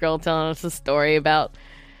on this girl telling us a story about...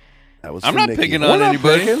 I'm not picking on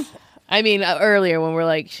anybody. I mean, earlier when we're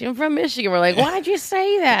like, she's from Michigan, we're like, why'd you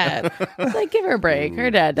say that? It's like, give her a break.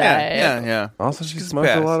 Her dad died. Yeah. Also, she smoked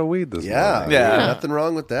a lot of weed this morning. Yeah. Nothing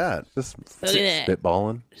wrong with that. Just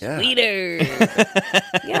spitballing. Yeah. Sweeter.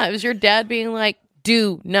 Yeah, it was your dad being like,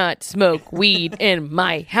 do not smoke weed in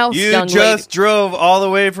my house, You young just lady. drove all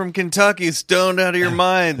the way from Kentucky stoned out of your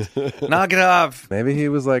mind. Knock it off. Maybe he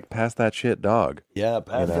was like, pass that shit, dog. Yeah,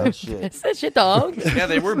 that shit. Is that shit, dog? Yeah,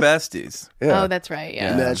 they were besties. Yeah. Oh, that's right,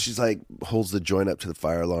 yeah. And then she's like, holds the joint up to the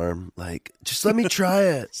fire alarm, like, just let me try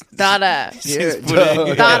it. Dada. Here,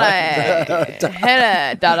 Dada. Hit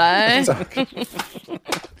it, Dada.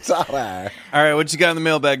 All right, what you got in the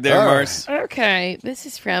mailbag there, Mars? Okay, this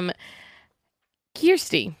is from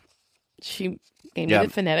Kirsty. She gave me the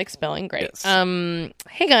phonetic spelling. Great. Yes.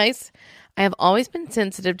 Hey guys, I have always been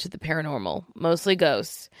sensitive to the paranormal, mostly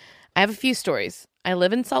ghosts. I have a few stories. I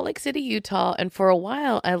live in Salt Lake City, Utah, and for a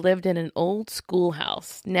while I lived in an old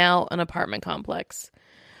schoolhouse, now an apartment complex.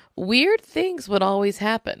 Weird things would always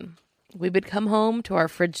happen. We would come home to our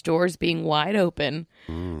fridge doors being wide open.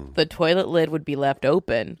 The toilet lid would be left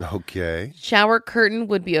open. Okay. Shower curtain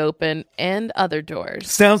would be open, and other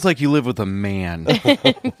doors. Sounds like you live with a man.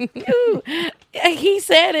 Ooh, he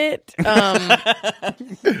said it.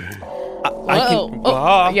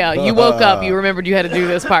 Yeah, you woke up. You remembered you had to do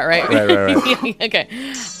this part, right? Right. Okay.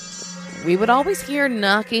 We would always hear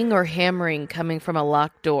knocking or hammering coming from a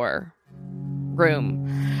locked room.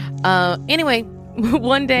 Anyway,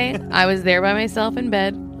 one day I was there by myself in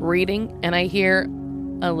bed reading, and I hear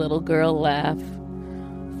a little girl laugh,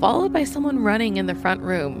 followed by someone running in the front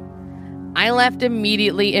room. I left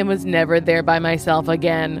immediately and was never there by myself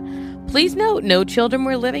again. Please note, no children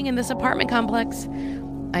were living in this apartment complex.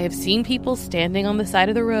 I have seen people standing on the side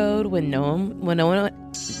of the road when no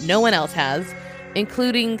one else has,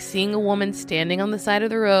 including seeing a woman standing on the side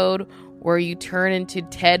of the road where you turn into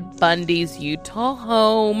Ted Bundy's Utah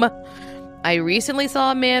home. I recently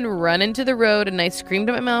saw a man run into the road, and I screamed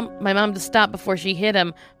at my mom to stop before she hit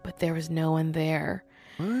him, but there was no one there.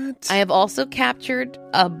 What? I have also captured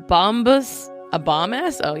a bombass.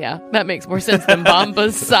 Oh yeah, that makes more sense than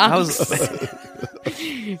Bombas socks.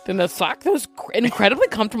 Than the sock. Those incredibly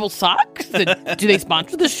comfortable socks. Do they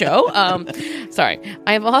sponsor the show? Sorry.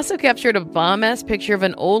 I have also captured a bomb-ass picture of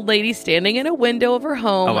an old lady standing in a window of her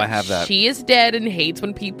home. Oh, I have that. She is dead and hates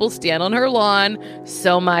when people stand on her lawn.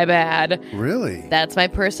 So my bad. Really? That's my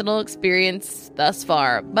personal experience thus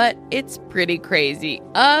far, but it's pretty crazy.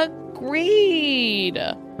 Agreed.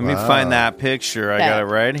 Let me find that picture. I got it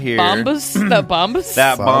right here. The Bombas? That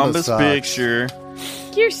Bombas Bombas socks. picture.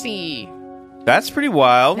 Kiersey. That's pretty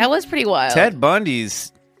wild. That was pretty wild. Ted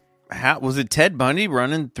Bundy's... was it Ted Bundy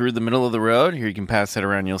running through the middle of the road? Here, you can pass that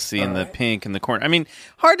around. You'll see in the pink in the corner. I mean,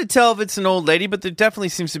 hard to tell if it's an old lady, but there definitely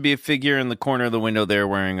seems to be a figure in the corner of the window there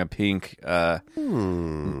wearing a pink, I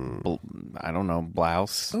don't know,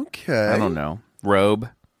 blouse. Okay. I don't know. Robe.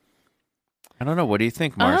 I don't know. What do you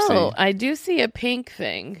think, Marcy? Oh, I do see a pink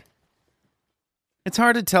thing. It's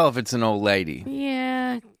hard to tell if it's an old lady.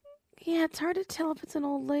 Yeah, it's hard to tell if it's an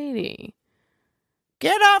old lady.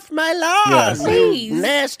 Get off my lawn, Please. you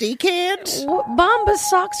nasty kids. Bombas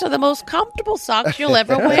socks are the most comfortable socks you'll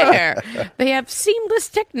ever wear. They have seamless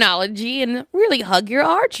technology and really hug your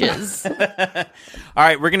arches. All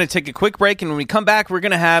right, we're going to take a quick break, and when we come back, we're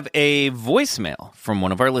going to have a voicemail from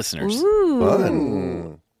one of our listeners.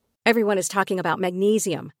 Fun. Everyone is talking about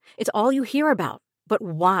magnesium. It's all you hear about. But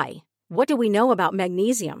why? What do we know about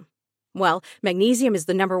magnesium? Well, magnesium is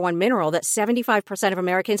the number one mineral that 75% of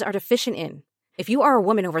Americans are deficient in. If you are a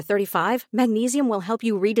woman over 35, magnesium will help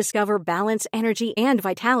you rediscover balance, energy, and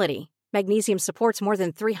vitality. Magnesium supports more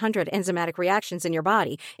than 300 enzymatic reactions in your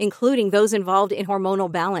body, including those involved in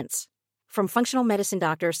hormonal balance. From functional medicine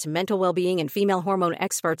doctors to mental well-being and female hormone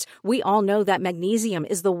experts, we all know that magnesium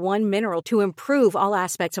is the one mineral to improve all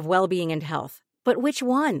aspects of well-being and health. But which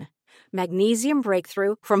one? Magnesium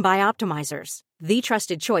Breakthrough from Bioptimizers, the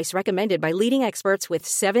trusted choice recommended by leading experts with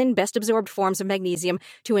 7 best-absorbed forms of magnesium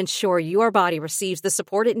to ensure your body receives the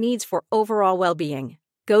support it needs for overall well-being.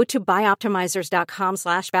 Go to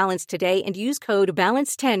bioptimizers.com/balance today and use code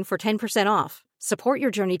BALANCE10 for 10% off. Support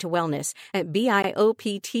your journey to wellness at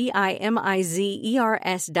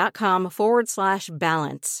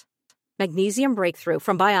bioptimizers.com/balance. Magnesium Breakthrough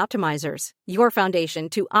from Bioptimizers, your foundation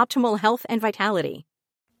to optimal health and vitality.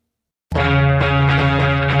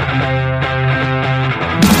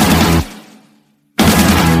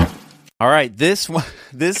 All right, this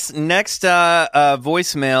next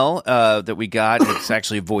voicemail that we got, it's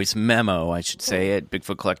actually a voice memo, I should say, at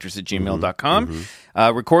bigfootcollectors@gmail.com.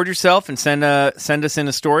 Record yourself and send us in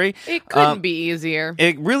a story. It couldn't be easier.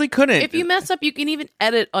 It really couldn't. If you mess up, you can even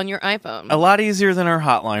edit on your iPhone. A lot easier than our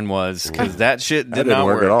hotline was, because that shit did didn't not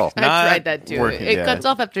work at all. I tried that too. Working, It cuts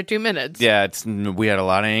off after 2 minutes. Yeah, we had a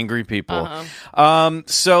lot of angry people.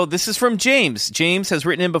 So this is from James. James has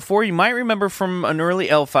written in before. You might remember from an early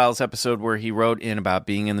L-Files episode where he wrote in about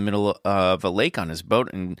being in the middle of a lake on his boat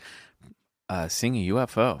and seeing a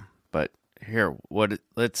UFO. But here,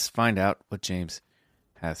 let's find out what James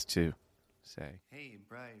has to say. Hey,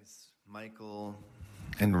 Bryce, Michael,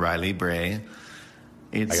 and Riley Bray.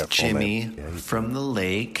 It's full Jimmy name. from the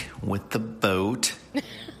lake with the boat,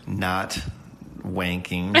 not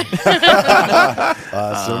wanking.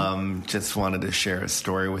 Awesome. Just wanted to share a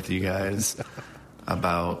story with you guys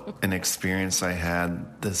about an experience I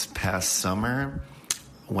had this past summer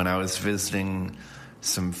when I was visiting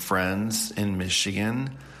some friends in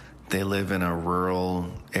Michigan. They live in a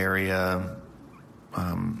rural area.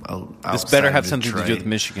 This better have outside something to do Detroit. with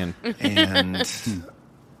Michigan. And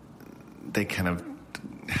they kind of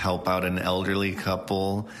help out an elderly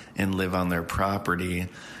couple and live on their property.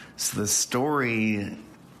 So the story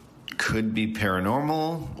could be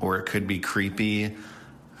paranormal or it could be creepy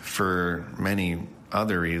for many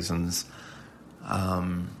other reasons.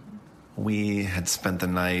 We had spent the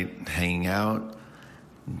night hanging out,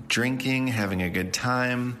 drinking, having a good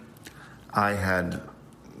time. I had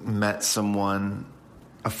met someone,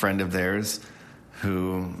 a friend of theirs,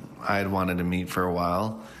 who I had wanted to meet for a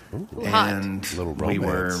while. Ooh, and Little we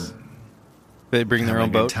were romance. They bring their having own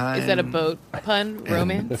a good boat. time. Is that a boat pun? And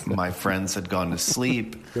Romance? my friends had gone to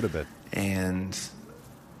sleep. Could have been. And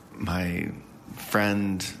my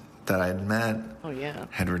friend that I'd met Oh, yeah.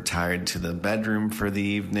 had retired to the bedroom for the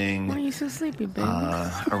evening. Why are you so sleepy, baby?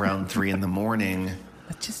 Around 3 a.m,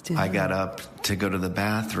 I got up to go to the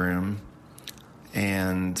bathroom,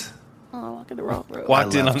 and Oh, walking the wrong road.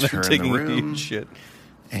 Walked I in on left her them in the taking a room. huge shit.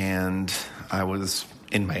 and I was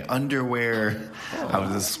in my underwear. I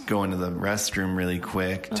was just going to the restroom really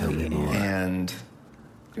quick. And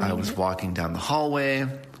I was walking down the hallway,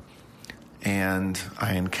 and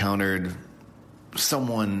I encountered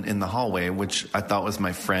someone in the hallway, which I thought was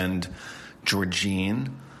my friend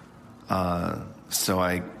Georgine. So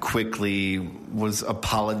I quickly was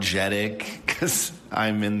apologetic because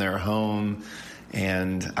I'm in their home,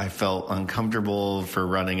 and I felt uncomfortable for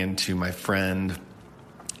running into my friend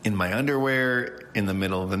in my underwear in the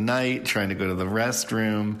middle of the night, trying to go to the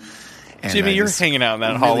restroom. And Jimmy, I you're just hanging out in that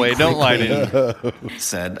really hallway. Don't lie to quickly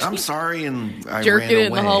said, I'm sorry, and I Jerking ran it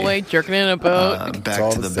in the away, hallway, jerking it in a boat. back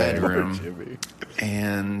all to the the same for bedroom. Jimmy.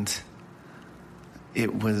 And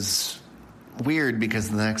it was weird because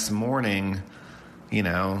the next morning, you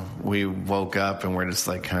know, we woke up and we're just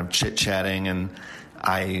like kind of chit-chatting, and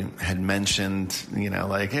I had mentioned, you know,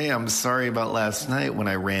 like, hey, I'm sorry about last night when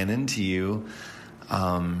I ran into you.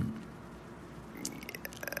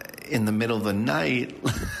 In the middle of the night,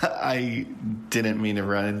 I didn't mean to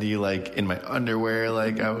run into you, like, in my underwear.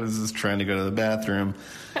 Like, I was just trying to go to the bathroom.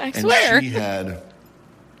 I swear. And she had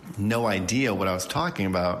no idea what I was talking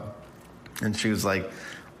about. And she was like,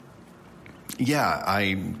 yeah,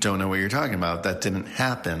 I don't know what you're talking about. That didn't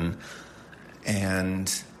happen.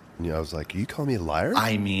 And I was like, you call me a liar?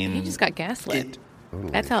 I mean, You just got gaslit.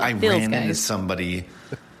 That's how it I feels, ran into guys. somebody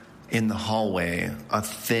in the hallway, a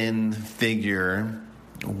thin figure,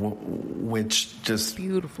 which just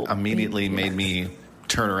Beautiful immediately figure. made me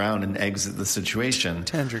turn around and exit the situation.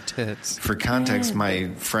 Tender tits. For context,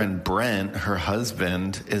 my friend Brent, her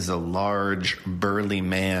husband, is a large, burly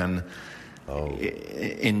man. Oh.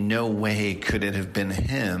 In no way could it have been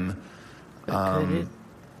him.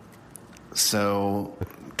 So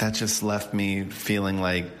that just left me feeling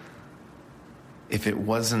like if it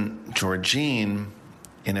wasn't Georgine,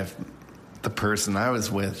 and if the person I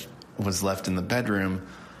was with was left in the bedroom,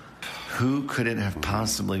 who could it have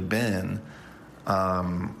possibly been?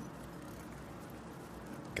 I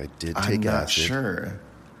did take I'm not acid. sure.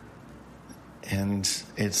 And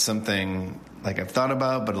it's something like I've thought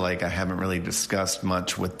about, but like I haven't really discussed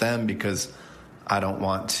much with them because I don't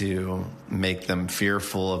want to make them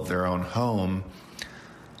fearful of their own home.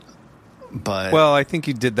 But Well, I think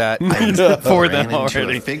you did that for ran them into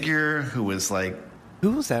already. a figure who was like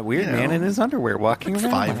Who was that weird You know, man in his underwear walking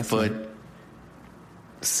around? 5'7",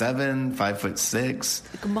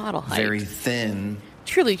 5'6", Like a model height. very thin.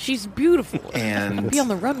 Truly, she's beautiful. And be on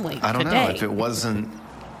the runway I don't today. know if it wasn't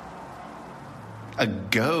a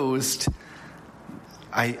ghost.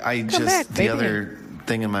 I just back, the baby. other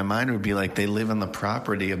thing in my mind would be like they live on the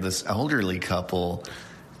property of this elderly couple.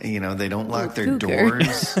 You know, they don't lock their cougar.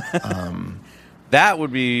 doors. That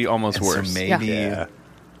would be almost And worse. So maybe Yeah.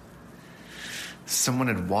 someone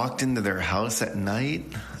had walked into their house at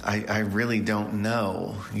night. I really don't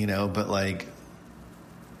know, you know, but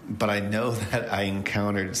I know that I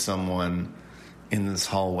encountered someone in this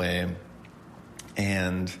hallway,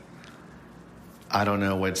 and I don't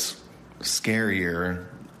know what's scarier,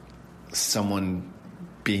 someone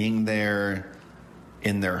being there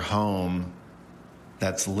in their home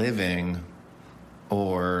that's living,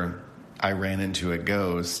 or I ran into a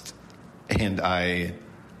ghost and I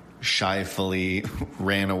shyfully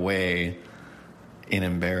ran away in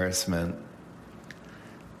embarrassment.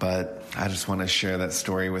 But I just want to share that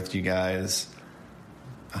story with you guys.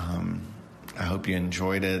 I hope you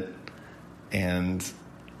enjoyed it, and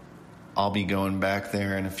I'll be going back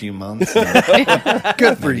there in a few months.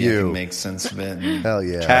 Good for Maybe I you. can make sense of it. And Hell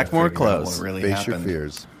yeah. Pack more figure out clothes. What really Face your happened.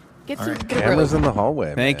 fears. Get All some right. get a Cameras rope. in the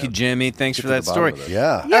hallway. Thank man. you, Jimmy. Thanks for to that the bottom story. of it.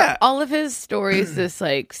 Yeah. Yeah, all of his stories this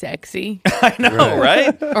like sexy. I know,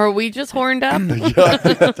 right? Or are we just horned up?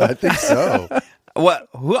 I think so. What?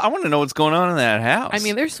 I want to know what's going on in that house. I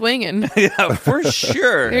mean, they're swinging. yeah, for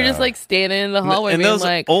sure. They're just like standing in the hallway, and being those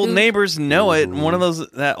like, old "Who-" neighbors know it. And one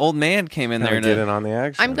of that old man came in there and Get in on the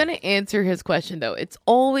action. I'm gonna answer his question though. It's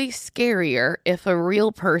always scarier if a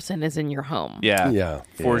real person is in your home. yeah, Yeah.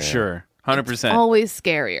 for sure, 100%. Always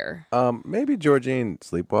scarier. Maybe Georgine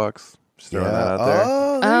sleepwalks. Just throwing that Yeah. out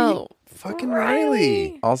there. Oh, fucking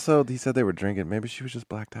Riley. Also, he said they were drinking. Maybe she was just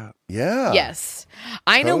blacked out. Yeah. yes.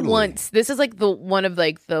 I know Totally. once. This is like one of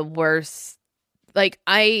like the worst. Like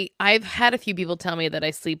I've had a few people tell me that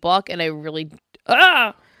I sleepwalk, and I really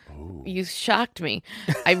you shocked me.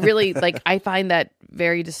 I really like. I find that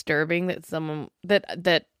very disturbing that someone that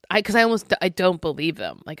because I don't believe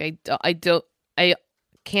them. Like I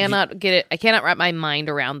cannot get it. I cannot wrap my mind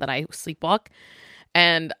around that I sleepwalk.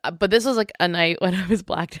 And but this was like a night when I was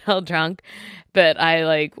blacked out drunk that I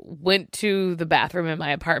like went to the bathroom in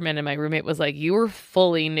my apartment, and my roommate was like, "You were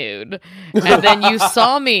fully nude," and then you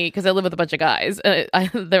saw me because I live with a bunch of guys.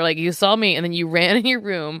 They're like, "You saw me," and then you ran in your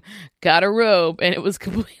room, got a robe, and it was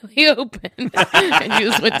completely open, and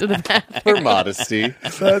you just went to the bathroom. For modesty.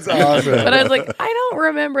 That's awesome. But I was like, I don't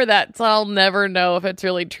remember that, so I'll never know if it's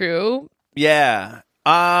really true. Yeah.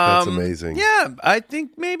 That's amazing. Yeah, I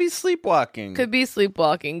think maybe sleepwalking. Could be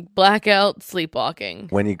sleepwalking, blackout, sleepwalking.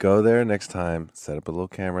 When you go there next time, set up a little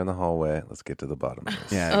camera in the hallway. Let's get to the bottom of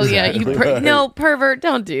this. Yeah. Oh yeah, you no pervert!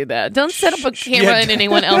 Don't do that. Don't set up a camera in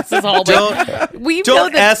anyone else's hallway. Don't know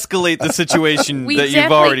that escalate the situation we that you've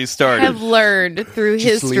definitely already started. Have learned through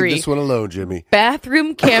Just history. leave this one alone, Jimmy.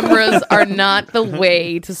 Bathroom cameras are not the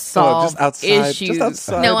way to solve just outside. issues. Just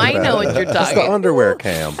outside No, the I know what you're Just talking the about. underwear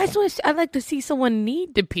cam. I'd like to see someone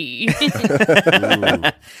need to pee.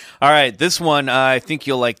 All right, this one, I think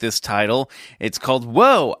you'll like this title. It's called,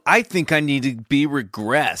 Whoa, I Think I Need to Be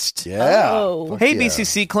Regressed. Yeah. Oh. Fuck Hey, yeah.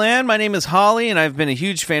 BCC clan, my name is Holly, and I've been a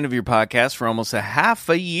huge fan of your podcast for almost a half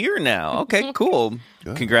a year now. Okay, cool.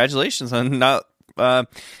 Congratulations on not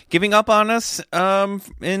giving up on us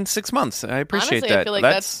in 6 months. I appreciate Honestly, that. I feel like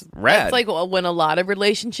that's rad. That's like when a lot of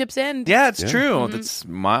relationships end. Yeah, it's true. That's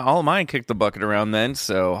all mine kicked the bucket around then.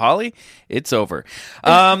 So, Holly, it's over.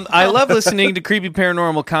 I love listening to creepy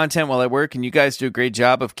paranormal content while I work, and you guys do a great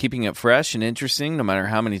job of keeping it fresh and interesting, no matter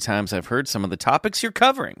how many times I've heard some of the topics you're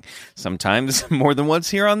covering. Sometimes more than once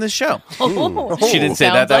here on this show. She didn't say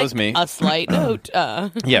that. Sounds That like was me. A slight note.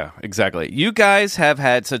 Yeah, exactly. You guys have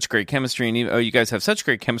had such great chemistry, and you guys have such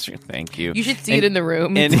great chemistry. Thank you. You should see it in the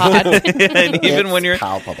room. And, It's hot. and even when you're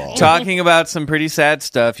palpable. talking about some pretty sad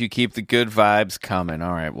stuff, you keep the good vibes coming.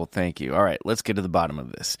 All right, well, thank you. All right, let's get to the bottom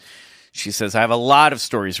of this. She says, I have a lot of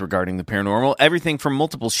stories regarding the paranormal, everything from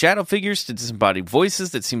multiple shadow figures to disembodied voices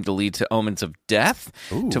that seem to lead to omens of death,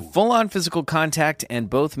 to full-on physical contact, and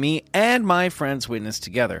both me and my friends witnessed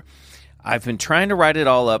together. I've been trying to write it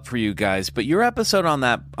all up for you guys, but your episode on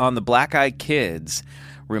the Black-Eyed Kids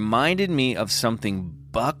reminded me of something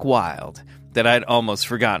buck wild that I'd almost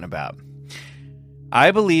forgotten about.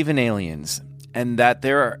 I believe in aliens, and that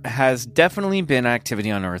there has definitely been activity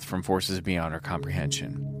on Earth from forces beyond our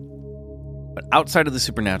comprehension. But outside of the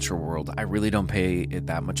supernatural world, I really don't pay it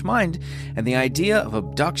that much mind, and the idea of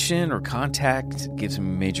abduction or contact gives me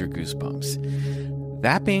major goosebumps.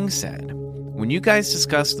 That being said, when you guys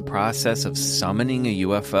discussed the process of summoning a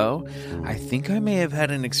UFO, I think I may have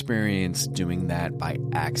had an experience doing that by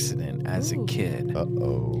accident as a kid.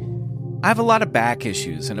 Uh-oh. I have a lot of back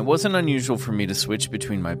issues, and it wasn't unusual for me to switch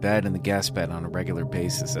between my bed and the guest bed on a regular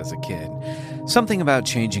basis as a kid. Something about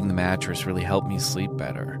changing the mattress really helped me sleep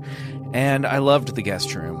better. And I loved the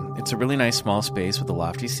guest room. It's a really nice small space with a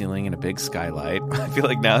lofty ceiling and a big skylight. I feel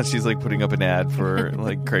like now she's like putting up an ad for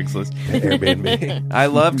like Craigslist. Airbnb. I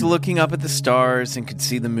loved looking up at the stars and could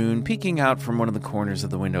see the moon peeking out from one of the corners of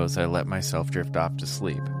the window as I let myself drift off to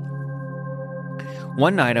sleep.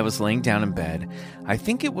 One night I was laying down in bed. I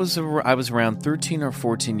think I was around 13 or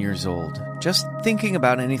 14 years old, just thinking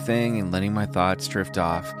about anything and letting my thoughts drift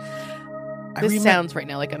off. This sounds right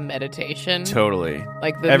now like a meditation. Totally.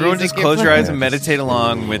 Like the everyone music just close your eyes and Yeah, meditate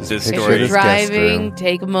along with this picture story. this If you're guest driving, room.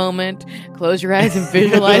 take a moment, close your eyes and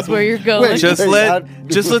visualize where you're going. Wait, Just let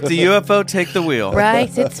the UFO take the wheel. Right,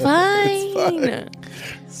 it's fine.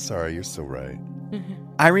 Sorry, you're so right.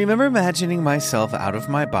 I remember imagining myself out of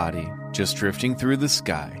my body, just drifting through the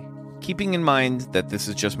sky, keeping in mind that this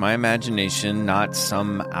is just my imagination, not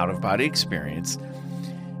some out-of-body experience.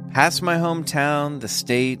 Past my hometown, the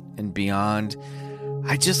state, and beyond,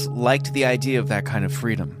 I just liked the idea of that kind of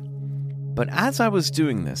freedom. But as I was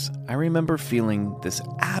doing this, I remember feeling this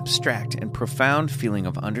abstract and profound feeling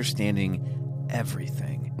of understanding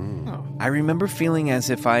everything. I remember feeling as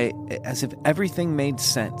if everything made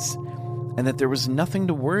sense and that there was nothing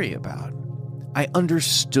to worry about. I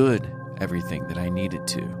understood everything that I needed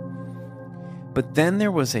to. But then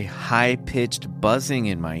there was a high-pitched buzzing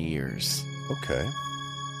in my ears. Okay.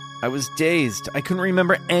 I was dazed. I couldn't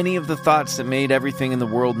remember any of the thoughts that made everything in the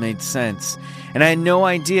world made sense. And I had no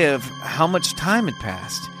idea of how much time had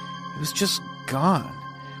passed. It was just gone.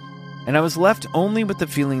 And I was left only with the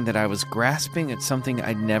feeling that I was grasping at something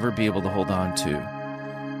I'd never be able to hold on to.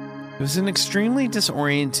 It was an extremely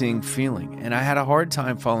disorienting feeling, and I had a hard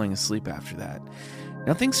time falling asleep after that.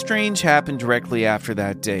 Nothing strange happened directly after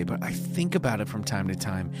that day, but I think about it from time to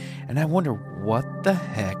time, and I wonder what the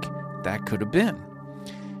heck that could have been.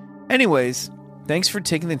 Anyways, thanks for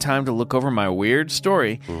taking the time to look over my weird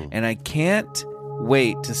story, and I can't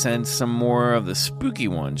wait to send some more of the spooky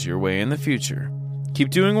ones your way in the future. Keep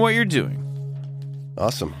doing what you're doing.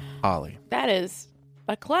 Awesome. Holly. That is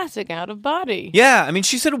a classic out of body. Yeah, I mean,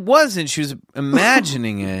 she said it wasn't. She was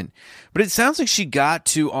imagining it, but it sounds like she got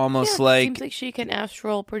to almost Yeah, like... seems like she can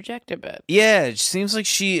astral project a bit. Yeah, it seems like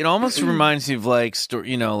it almost reminds me of like,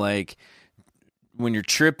 like when you're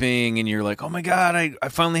tripping and you're like, oh my God, I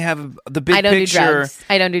finally have the big picture.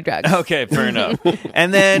 I don't do drugs. Okay, fair enough.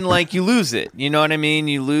 And then like you lose it. You know what I mean?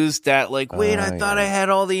 You lose that like, wait, I thought I had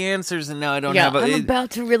all the answers and now I don't have I'm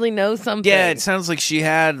about to really know something. Yeah, it sounds like she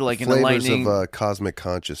had like an Flavors enlightening of cosmic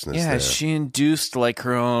consciousness. Yeah, there. she induced like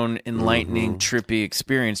her own enlightening, trippy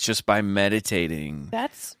experience just by meditating.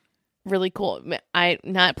 That's really cool. I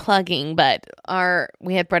not plugging, but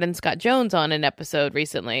we had Brendan Scott Jones on an episode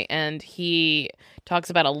recently, and he talks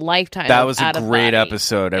about a lifetime. That was a great out-of-body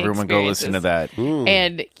episode. Everyone go listen to that.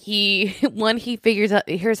 And he figures out.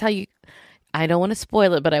 Here's how you. I don't want to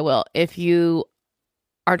spoil it, but I will. If you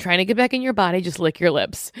are trying to get back in your body, just lick your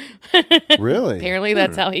lips. Really? Apparently,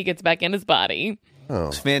 that's how he gets back in his body. Oh.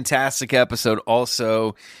 It's a fantastic episode.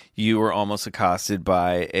 Also, you were almost accosted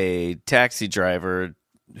by a taxi driver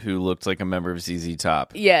who looked like a member of ZZ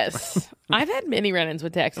Top. Yes. I've had many run-ins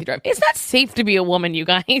with taxi drivers. It's not safe to be a woman, you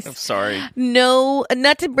guys. I'm sorry. No,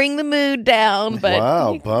 not to bring the mood down, but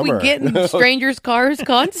Wow, we bummer. get in strangers' cars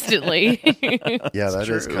constantly. Yeah, that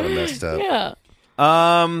is kind of messed up. Yeah.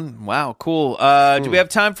 Wow, cool. Do we have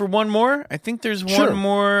time for one more? I think there's one Sure.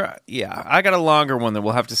 more. Yeah, I got a longer one that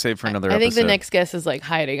we'll have to save for another I think episode. the next guest is like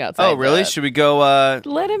hiding outside. Oh, really? Should we go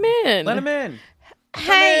Let him in. let him in?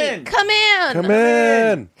 Hey, in. come in. Come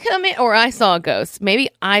in. Come in. Or I saw a ghost. Maybe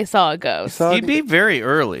I saw a ghost. He'd be very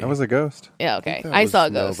early. That was a ghost. Yeah, okay. That I was saw a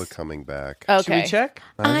Melba ghost. coming back. Okay. Should we check?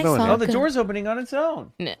 I no one saw here. Oh, the door's opening on its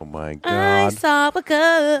own. Oh my I God. saw a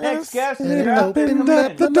ghost. Next guest. It opened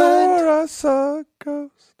up the door. I saw a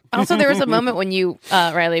ghost. Also, there was a moment when you,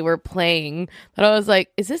 Riley, were playing that I was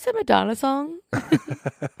like, is this a Madonna song?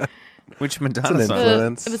 Which It's Madonna an song?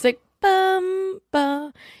 influence. It was like, bum,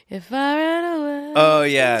 ba, if I ran away. Oh,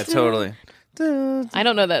 yeah, totally. I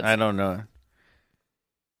don't know that. I don't know.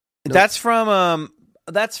 That's from,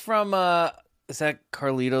 is that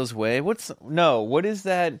Carlito's Way? What is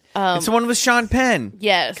that? It's the one with Sean Penn.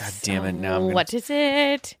 Yes. God damn it, now I'm gonna- What is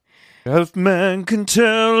it? If man can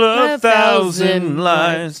tell a thousand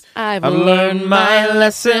lies, I've learned my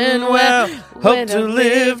lesson well. Hope to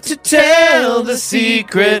live to tell the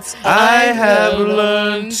secrets I have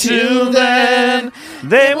learned till then.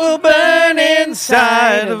 They will burn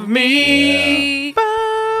inside of me.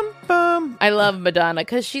 Bum, bum. I love Madonna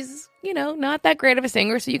because she's, not that great of a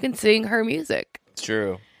singer, so you can sing her music. It's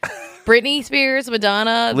true. Britney Spears,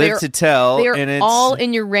 Madonna, Live to Tell, they're and it's all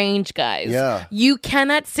in your range, guys. Yeah. You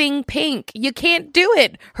cannot sing Pink. You can't do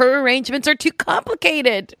it. Her arrangements are too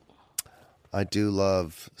complicated. I do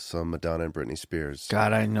love some Madonna and Britney Spears.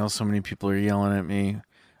 God, I know so many people are yelling at me.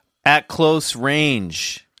 At Close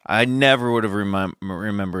Range. I never would have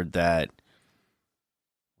remembered that.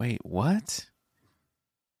 Wait, what?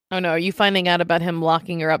 Oh no, are you finding out about him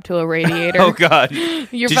locking her up to a radiator? Oh God.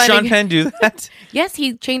 Did Sean Penn do that? Yes,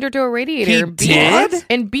 he chained her to a radiator. He did?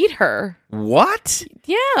 And beat her. What?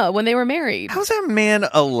 Yeah, when they were married. How's that man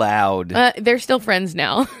allowed? They're still friends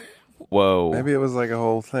now. Whoa. Maybe it was like a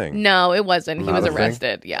whole thing. No, it wasn't. He Not was a thing?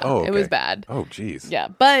 arrested. Yeah, Oh, it was okay. bad. Oh, jeez. Yeah,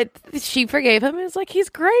 but she forgave him. It's like, he's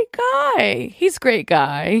a great guy. He's a great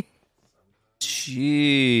guy.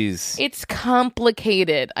 Jeez. It's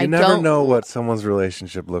complicated. You never know what someone's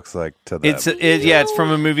relationship looks like to them. It's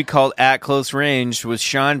from a movie called At Close Range with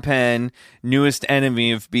Sean Penn, newest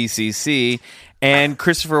enemy of BCC, and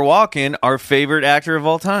Christopher Walken, our favorite actor of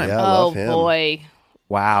all time. Yeah, I love him. Boy.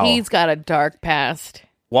 Wow. He's got a dark past.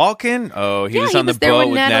 Walken? Oh, he was on the there boat when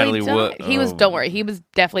with Natalie died. Wood. He was, don't worry, he was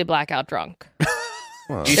definitely blackout drunk.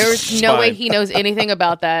 Well, There's no way he knows anything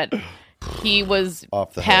about that. He was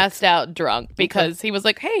Off the passed out drunk because he was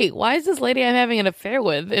like, hey, why is this lady I'm having an affair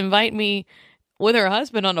with invite me with her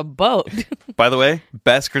husband on a boat? By the way,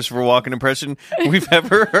 best Christopher Walken impression we've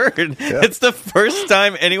ever heard. Yeah. It's the first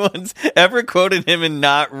time anyone's ever quoted him and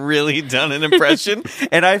not really done an impression,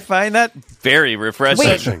 and I find that very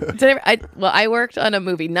refreshing. Wait, I worked on a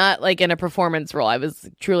movie, not like in a performance role. I was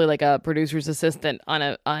truly like a producer's assistant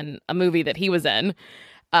on a movie that he was in.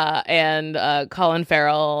 And Colin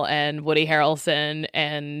Farrell and Woody Harrelson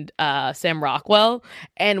and Sam Rockwell.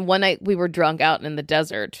 And one night we were drunk out in the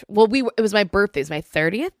desert. Well, it was my birthday. It was my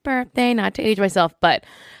 30th birthday, not to age myself, but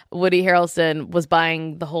Woody Harrelson was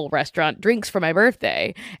buying the whole restaurant drinks for my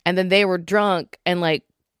birthday. And then they were drunk and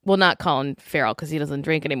not Colin Farrell because he doesn't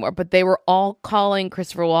drink anymore, but they were all calling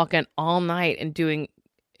Christopher Walken all night and doing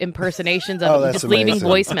impersonations of him, just leaving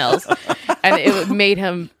voicemails. And it made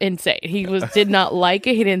him insane. He did not like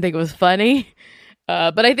it. He didn't think it was funny.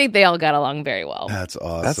 But I think they all got along very well. That's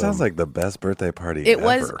awesome. That sounds like the best birthday party It ever.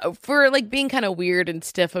 was for being kind of weird and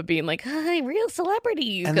stiff of being like, hi, real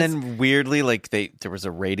celebrities. And then weirdly, there was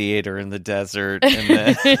a radiator in the desert. And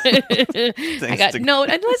then I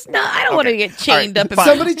don't want to get chained up.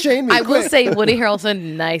 Somebody chain me. I will say Woody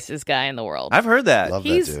Harrelson, nicest guy in the world. I've heard that. Love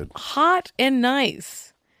He's that dude. hot and nice.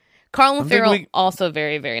 Colin Farrell, also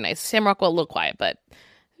very, very nice. Sam Rockwell, a little quiet, but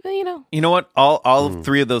you know. You know what? All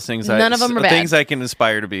three of those things, None of them are bad. Things I can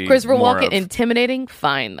aspire to be. Christopher more Walken, of. intimidating,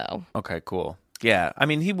 fine though. Okay, cool. Yeah, I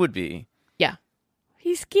mean, he would be. Yeah.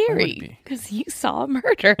 He's scary because you saw a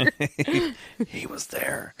murder. He was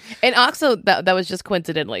there. And also, that was just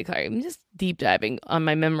coincidentally, sorry, I'm just deep diving on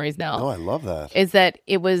my memories now. Oh, I love that. Is that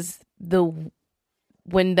it was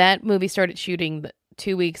when that movie started shooting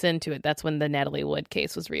 2 weeks into it, that's when the Natalie Wood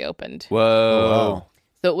case was reopened. Whoa.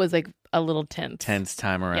 So it was like a little tense. Tense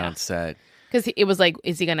time around set. Because it was like,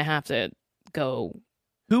 is he going to have to go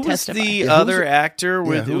Who testify? was the other actor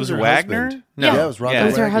with who it was was her Wagner? husband? No. Yeah, it was Robert It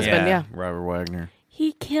was her husband, yeah. Robert Wagner.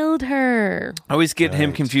 He killed her. I always get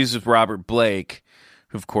him confused with Robert Blake,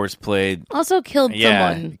 who of course played Also killed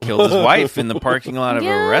someone. killed his wife in the parking lot of a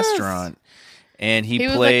Yes. restaurant. And he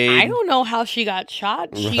was played like, I don't know how she got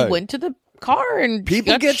shot. She went to the car and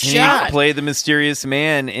People got get He shot. played the mysterious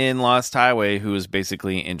man in Lost Highway who was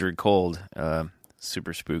basically injured cold.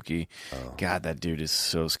 Super spooky. God, that dude is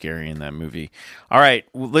so scary in that movie. All right,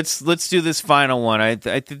 let's do this final one. I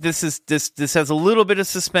think this has a little bit of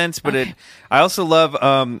suspense, but I also love.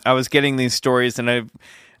 I was getting these stories, and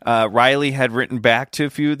Riley had written back to a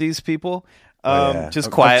few of these people. Just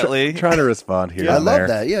I'm quietly trying to respond here. I and love there.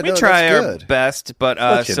 that. Yeah, we no, try that's our good. best, but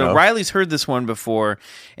Let you so know. Riley's heard this one before,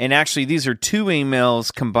 and actually these are two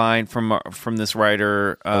emails combined from this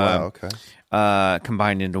writer. Wow, okay.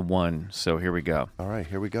 Combined into one. So here we go. All right,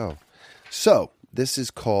 here we go. So this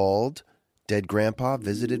is called "Dead Grandpa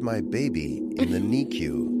Visited My Baby in the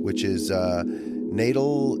NICU," which is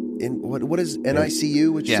natal in what is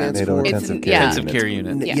NICU, which stands Natal for intensive care Intensive unit. care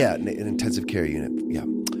unit. Yeah, an intensive care unit. Yeah.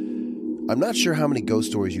 I'm not sure how many ghost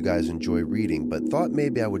stories you guys enjoy reading, but thought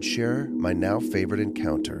maybe I would share my now favorite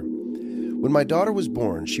encounter. When my daughter was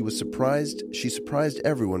born, she surprised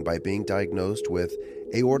everyone by being diagnosed with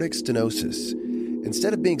aortic stenosis.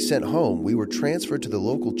 Instead of being sent home, we were transferred to the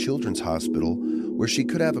local children's hospital where she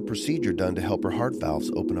could have a procedure done to help her heart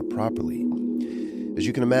valves open up properly. As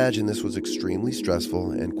you can imagine, this was extremely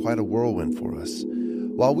stressful and quite a whirlwind for us.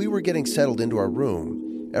 While we were getting settled into our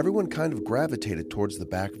room, everyone kind of gravitated towards the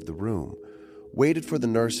back of the room. waited for the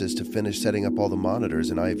nurses to finish setting up all the monitors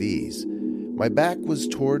and IVs. My back was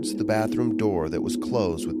towards the bathroom door that was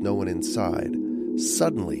closed with no one inside.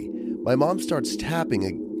 Suddenly, my mom starts tapping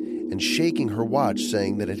and shaking her watch,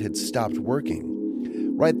 saying that it had stopped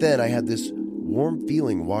working. Right then, I had this warm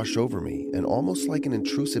feeling wash over me, and almost like an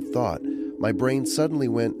intrusive thought, my brain suddenly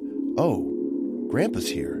went, "Oh, Grandpa's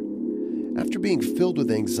here." After being filled with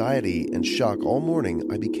anxiety and shock all morning,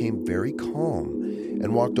 I became very calm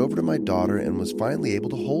and walked over to my daughter and was finally able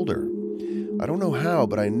to hold her. I don't know how,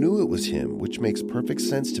 but I knew it was him, which makes perfect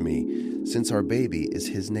sense to me since our baby is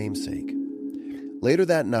his namesake. Later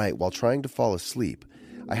that night, while trying to fall asleep,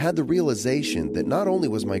 I had the realization that not only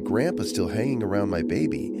was my grandpa still hanging around my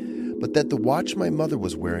baby, but that the watch my mother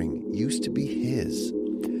was wearing used to be his.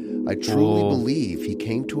 I truly believe he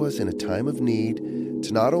came to us in a time of need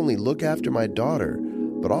to not only look after my daughter,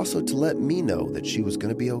 but also to let me know that she was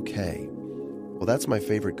going to be okay. Well, that's my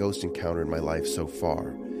favorite ghost encounter in my life so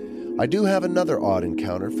far. I do have another odd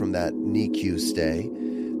encounter from that NICU stay.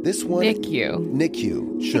 This one...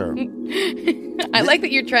 NICU, sure. I like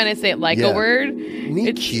that you're trying to say it like a word.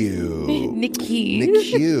 NICU.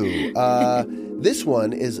 NICU. This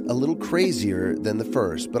one is a little crazier than the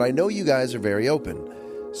first, but I know you guys are very open.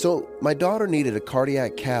 So, my daughter needed a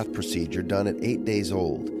cardiac cath procedure done at 8 days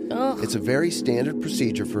old. Ugh. It's a very standard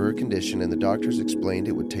procedure for her condition, and the doctors explained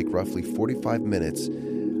it would take roughly 45 minutes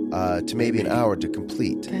to maybe an hour to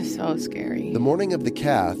complete. That's so scary. The morning of the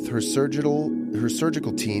cath, her surgical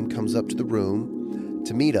team comes up to the room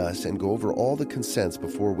to meet us and go over all the consents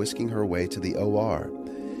before whisking her away to the OR.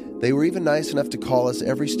 They were even nice enough to call us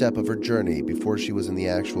every step of her journey before she was in the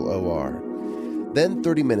actual OR. Then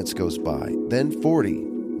 30 minutes goes by, then 40,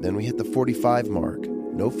 then we hit the 45 mark.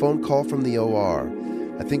 No phone call from the OR.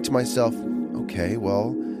 I think to myself, okay,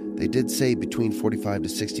 well, they did say between 45 to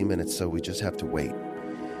 60 minutes, so we just have to wait.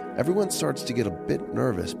 Everyone starts to get a bit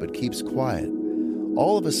nervous, but keeps quiet.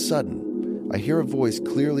 All of a sudden, I hear a voice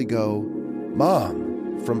clearly go,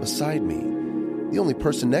 "Mom," from beside me. The only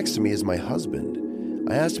person next to me is my husband.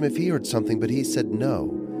 I asked him if he heard something, but he said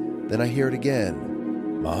no. Then I hear it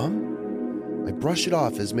again. "Mom?" I brush it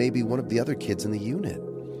off as maybe one of the other kids in the unit.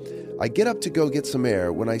 I get up to go get some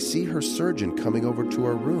air when I see her surgeon coming over to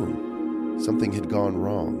our room. Something had gone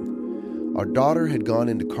wrong. Our daughter had gone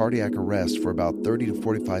into cardiac arrest for about 30 to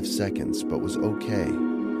 45 seconds, but was okay.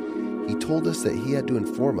 He told us that he had to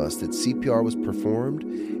inform us that CPR was performed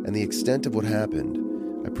and the extent of what happened.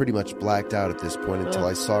 I pretty much blacked out at this point until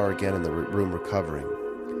I saw her again in the room recovering.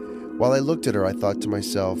 While I looked at her, I thought to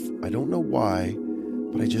myself, I don't know why,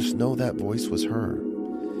 but I just know that voice was her.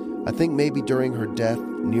 I think maybe during her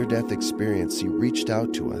near-death experience, she reached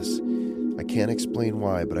out to us. I can't explain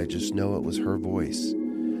why, but I just know it was her voice.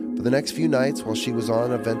 For the next few nights, while she was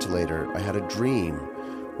on a ventilator, I had a dream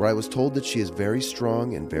where I was told that she is very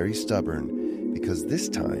strong and very stubborn because this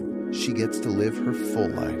time she gets to live her full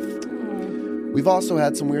life. We've also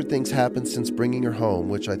had some weird things happen since bringing her home,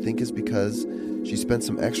 which I think is because she spent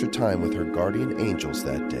some extra time with her guardian angels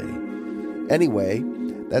that day. Anyway,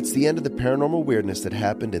 that's the end of the paranormal weirdness that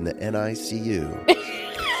happened in the NICU.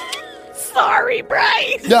 Sorry,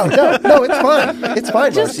 Bryce. No, it's fine. It's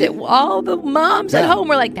fine, Just Marcy. all the moms at home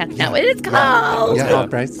were like, that's not what it's called. Yeah.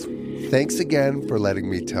 Bryce. Thanks again for letting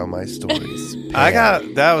me tell my stories.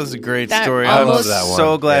 That was a great story. I I'm love that one.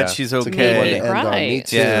 so glad Yeah. she's It's a good one to okay. end on. Right. Me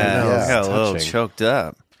too. Yeah, I got a little touching. choked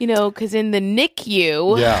up. You know, because in the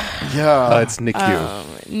NICU, It's NICU.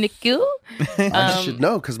 NICU, I should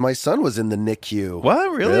know because my son was in the NICU.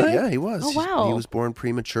 What, really? Yeah, he was. Oh, wow. He was born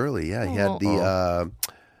prematurely. Yeah, he had the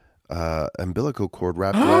umbilical cord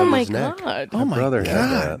wrapped oh around my his neck. God, My brother had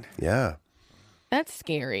that. Yeah. that's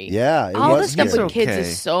scary. Yeah, it all was this stuff scary. with kids Okay.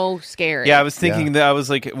 is so scary. Yeah, I was thinking that I was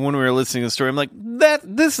like, when we were listening to the story, I'm like,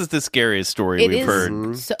 this is the scariest story It we've is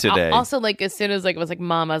heard so, today. Also, like as soon as like it was like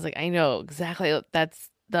Mom, I was like, I know exactly. That's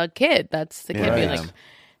the kid. That's the kid being Right. like,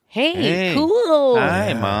 hey, Hey. cool.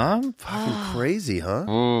 Hi, Mom. Fucking crazy, huh?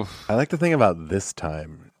 Oof. I like to think about this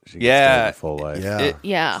time. She gets Yeah. to live a full life. Yeah.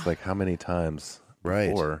 Yeah. It's like how many times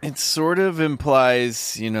Right. before? It sort of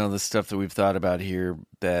implies, the stuff that we've thought about here,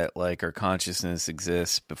 that like our consciousness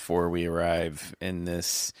exists before we arrive in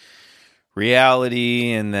this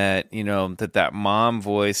reality, and that, that mom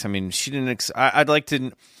voice, I mean, she didn't, I'd like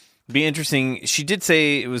to be interesting. She did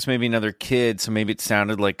say it was maybe another kid, so maybe it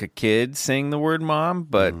sounded like a kid saying the word mom,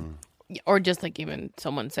 but Or just like even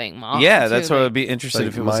someone saying Mom. yeah, too, that's what like- I'd be interested Like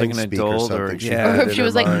if it was like an mind speak adult or something. She yeah. put it Or if in she her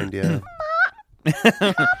was like, mind, yeah.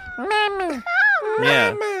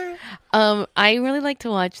 Yeah. I really like to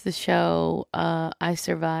watch the show I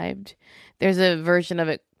Survived. There's a version of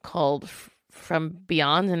it called from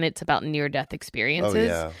beyond, and it's about near-death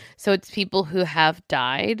experiences. Oh, yeah. So it's people who have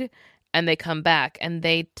died, and they come back, and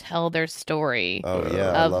they tell their story Oh,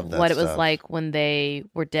 yeah. I of love that what it was stuff. like when they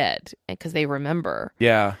were dead, because they remember.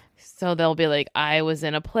 Yeah. So they'll be like, I was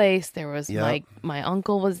in a place, there was Yep. my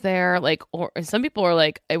uncle was there, like, or some people are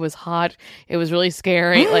like, it was hot, it was really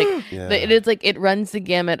scary. Like, Yeah. it is like, it runs the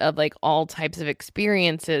gamut of like all types of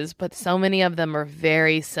experiences, but so many of them are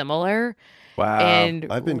very similar. Wow. And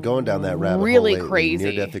I've been going down that rabbit really hole lately. crazy.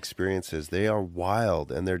 Near-death experiences, they are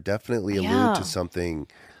wild, and they're definitely allude Yeah. to something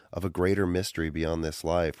of a greater mystery beyond this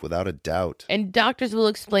life, without a doubt. And doctors will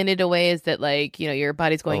explain it away as that, like, your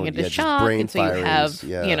body's going Oh, into yeah, just shock, brain and so you firings, have,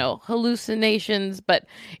 yeah. hallucinations. But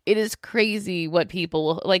it is crazy what people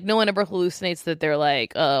will, like. No one ever hallucinates that they're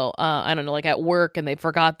like, I don't know, like at work and they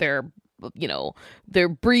forgot their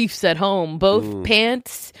briefs at home, both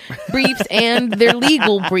pants, briefs, and their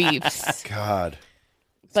legal briefs. God.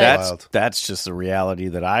 But That's just a reality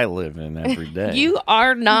that I live in every day. you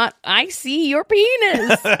are not. I see your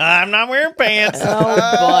penis. I'm not wearing pants.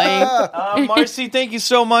 Oh boy. Marcy, thank you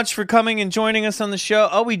so much for coming and joining us on the show.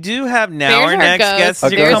 Oh, we do have now There's our our next ghost. guest.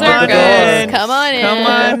 There's Come our on ghost. in. Come on in. Come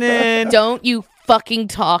on in. Don't you fucking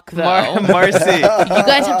talk though. Marcy. You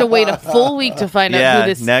guys have to wait a full week to find out who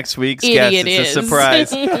this next week's guest. idiot It's a is.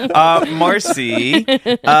 surprise. Marcy,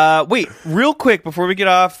 wait, real quick before we get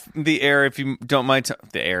off the air, if you don't mind,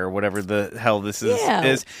 the air, whatever the hell this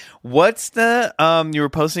is. What's the you were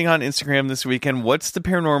posting on Instagram this weekend? What's the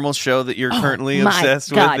paranormal show that you're currently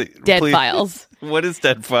obsessed God, with? Dead Files. What is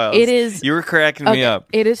Dead Files? It is. You were cracking me up.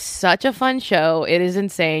 It is such a fun show. It is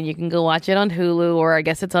insane. You can go watch it on Hulu, or I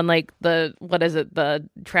guess it's on like the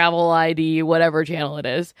Travel ID, whatever channel it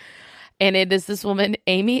is. And it is this woman,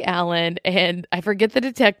 Amy Allen, and I forget the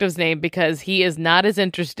detective's name because he is not as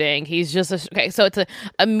interesting. He's just so it's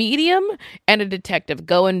a medium and a detective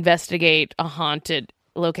go investigate a haunted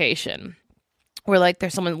location where like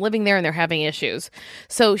there's someone living there and they're having issues.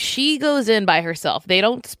 So she goes in by herself. They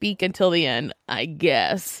don't speak until the end, I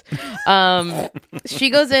guess. She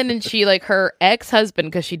goes in and she, like, her ex-husband,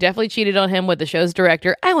 because she definitely cheated on him with the show's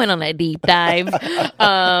director. I went on a deep dive.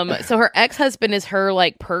 So her ex-husband is her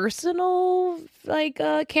like personal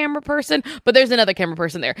camera person, but there's another camera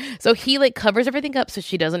person there. So he like covers everything up so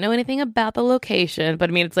she doesn't know anything about the location. But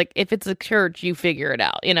I mean, it's like if it's a church, you figure it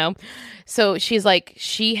out, So she's like,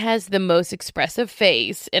 she has the most expressive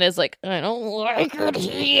face and is like, I don't like it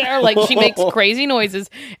here. Like she makes crazy noises.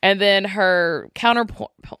 And then her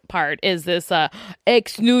counterpart is this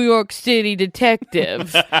ex-New York City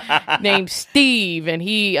detective named Steve. And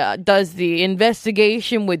he does the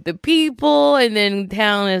investigation with the people and then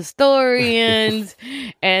town historians.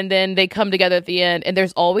 And then they come together at the end. And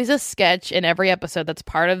there's always a sketch in every episode that's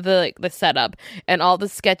part of the setup. And all the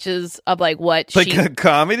sketches of like what like a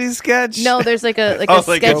comedy sketch? No, there's like a Oh, sketch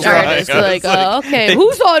like a artist. drawing. Okay,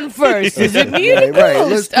 who's on first? Is it me or the Right,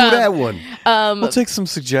 ghost? let's do that one. We'll take some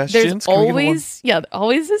suggestions. There's Can we get one?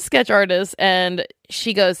 always a sketch artist, and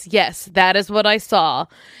she goes, yes, that is what I saw.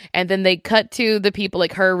 And then they cut to the people,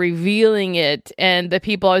 like her revealing it, and the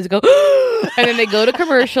people always go, and then they go to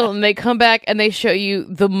commercial, and they come back, and they show you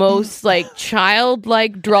the most, like,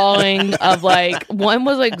 childlike drawing of, like, one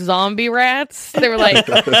was, like, zombie rats. They were like,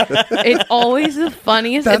 it's always the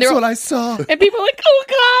funniest. That's what I saw. And people are like, oh,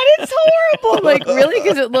 God, it's horrible. Like, really?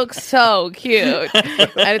 Because it looks so cute.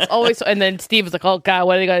 And it's always, and then Steve was like, oh, God,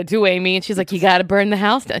 what are they going to do, Amy? And she's like, you got to burn the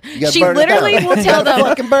house down. She literally will tell them,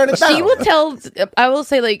 fucking burn it down. she will tell, I will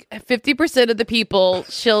say, like, 50% of the people,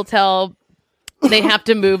 she'll tell they have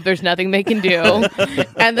to move. There's nothing they can do.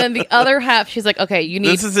 And then the other half, she's like, okay, you need...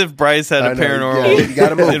 This is if Bryce had a paranormal you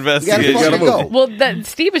gotta move. investigation. You gotta go. Well, then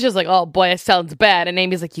Steve is just like, oh boy, it sounds bad. And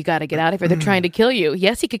Amy's like, you got to get out of here. They're trying to kill you.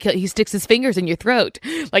 Yes, he could kill you. He sticks his fingers in your throat.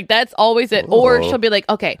 Like, that's always it. Or she'll be like,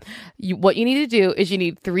 okay, what you need to do is you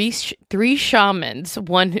need three shamans.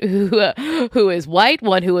 One who is white,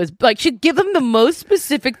 one who is... Like, she'd give them the most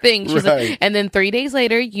specific thing. She's like, and then 3 days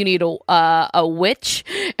later, you need a witch.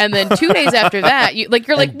 And then 2 days after that, you're like,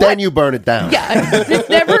 and then you burn it down. Yeah, it's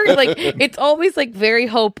never like, it's always like very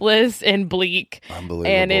hopeless and bleak. Unbelievable.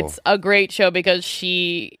 And it's a great show because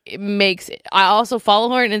she makes it. I also follow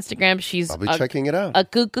her on Instagram. She's I'll be checking it out. A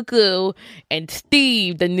cuckoo. And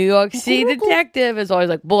Steve, the New York City detective, is always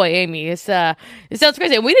like, boy, Amy, it sounds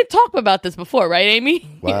crazy. And we didn't talk about this before, right, Amy?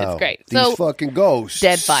 Wow. It's great. These fucking ghosts.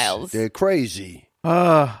 Dead Files. They're crazy.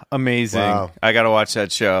 Amazing. Wow. I got to watch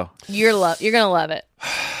that show. You're gonna love it.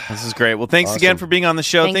 This is great. Well, thanks Awesome. again for being on the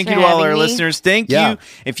show. Thanks Thank for you to all having our me. listeners. Thank Yeah. you.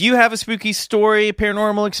 If you have a spooky story, a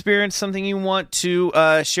paranormal experience, something you want to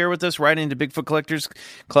share with us, write into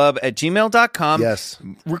BigfootCollectorsClub@gmail.com. Yes.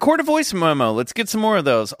 Record a voice memo. Let's get some more of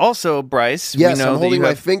those. Also, Bryce, Yes, we know I'm holding that you my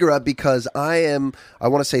have... finger up because I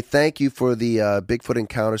want to say thank you for the Bigfoot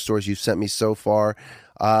encounter stories you've sent me so far.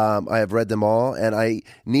 I have read them all, and I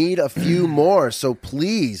need a few more. So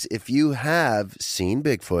please, if you have seen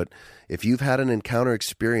Bigfoot, if you've had an encounter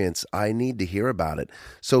experience, I need to hear about it.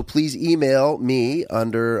 So please email me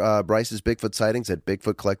under Bryce's Bigfoot sightings at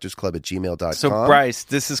BigfootCollectorsClub@gmail.com. So, Bryce,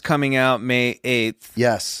 this is coming out May 8th.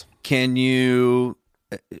 Yes. Can you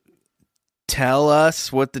tell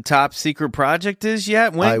us what the top secret project is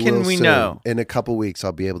yet? When I can will we soon. know? In a couple weeks,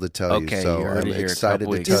 I'll be able to tell Okay, you. So you heard I'm it here, a excited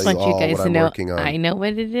couple to weeks. tell Just you want you all guys what to I'm know working on. I know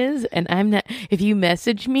what it is, and I'm not. If you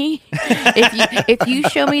message me, if you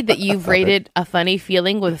show me that you've rated a funny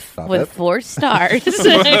feeling with it. 4 stars, That's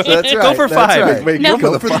right. Go for That's 5. right. Wait, No,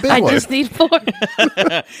 go for the big I one. just need 4.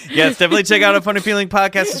 Yes, definitely check out a Funny Feeling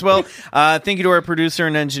podcast as well. Thank you to our producer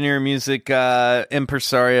and engineer of music,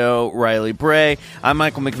 impresario Riley Bray. I'm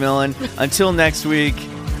Michael McMillan. Until next week,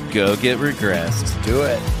 go get regressed. Do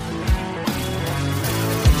it.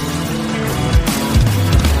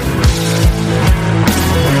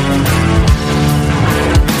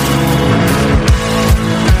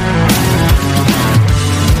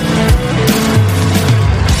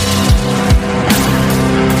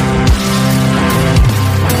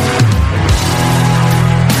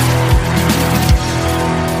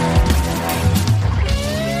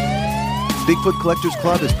 Bigfoot Collectors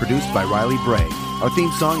Club is produced by Riley Bray. Our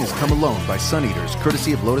theme song is Come Alone by Sun Eaters,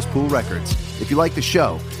 courtesy of Lotus Pool Records. If you like the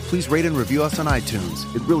show, please rate and review us on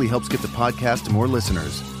iTunes. It really helps get the podcast to more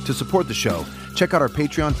listeners. To support the show, check out our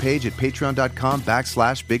Patreon page at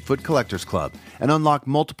patreon.com/Bigfoot Collectors Club and unlock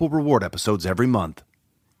multiple reward episodes every month.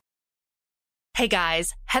 Hey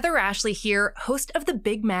guys, Heather Ashley here, host of the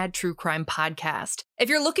Big Mad True Crime Podcast. If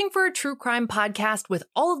you're looking for a true crime podcast with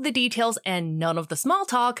all of the details and none of the small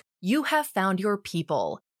talk, you have found your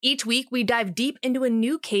people. Each week, we dive deep into a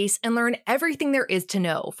new case and learn everything there is to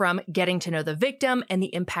know, from getting to know the victim and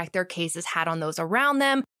the impact their case has had on those around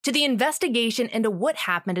them, to the investigation into what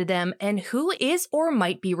happened to them and who is or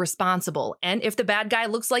might be responsible. And if the bad guy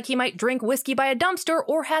looks like he might drink whiskey by a dumpster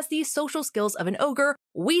or has the social skills of an ogre,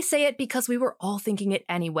 we say it because we were all thinking it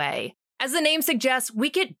anyway. As the name suggests, we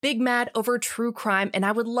get big mad over true crime, and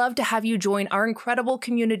I would love to have you join our incredible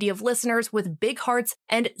community of listeners with big hearts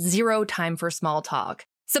and zero time for small talk.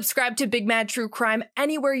 Subscribe to Big Mad True Crime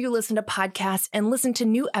anywhere you listen to podcasts and listen to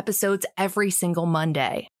new episodes every single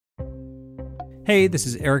Monday. Hey, this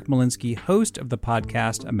is Eric Malinsky, host of the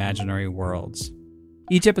podcast Imaginary Worlds.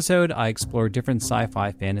 Each episode, I explore different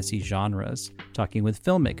sci-fi fantasy genres, talking with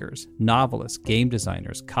filmmakers, novelists, game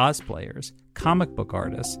designers, cosplayers, comic book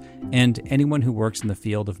artists, and anyone who works in the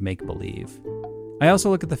field of make-believe. I also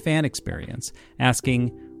look at the fan experience,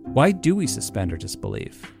 asking, why do we suspend our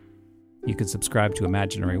disbelief? You can subscribe to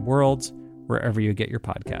Imaginary Worlds wherever you get your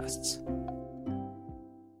podcasts.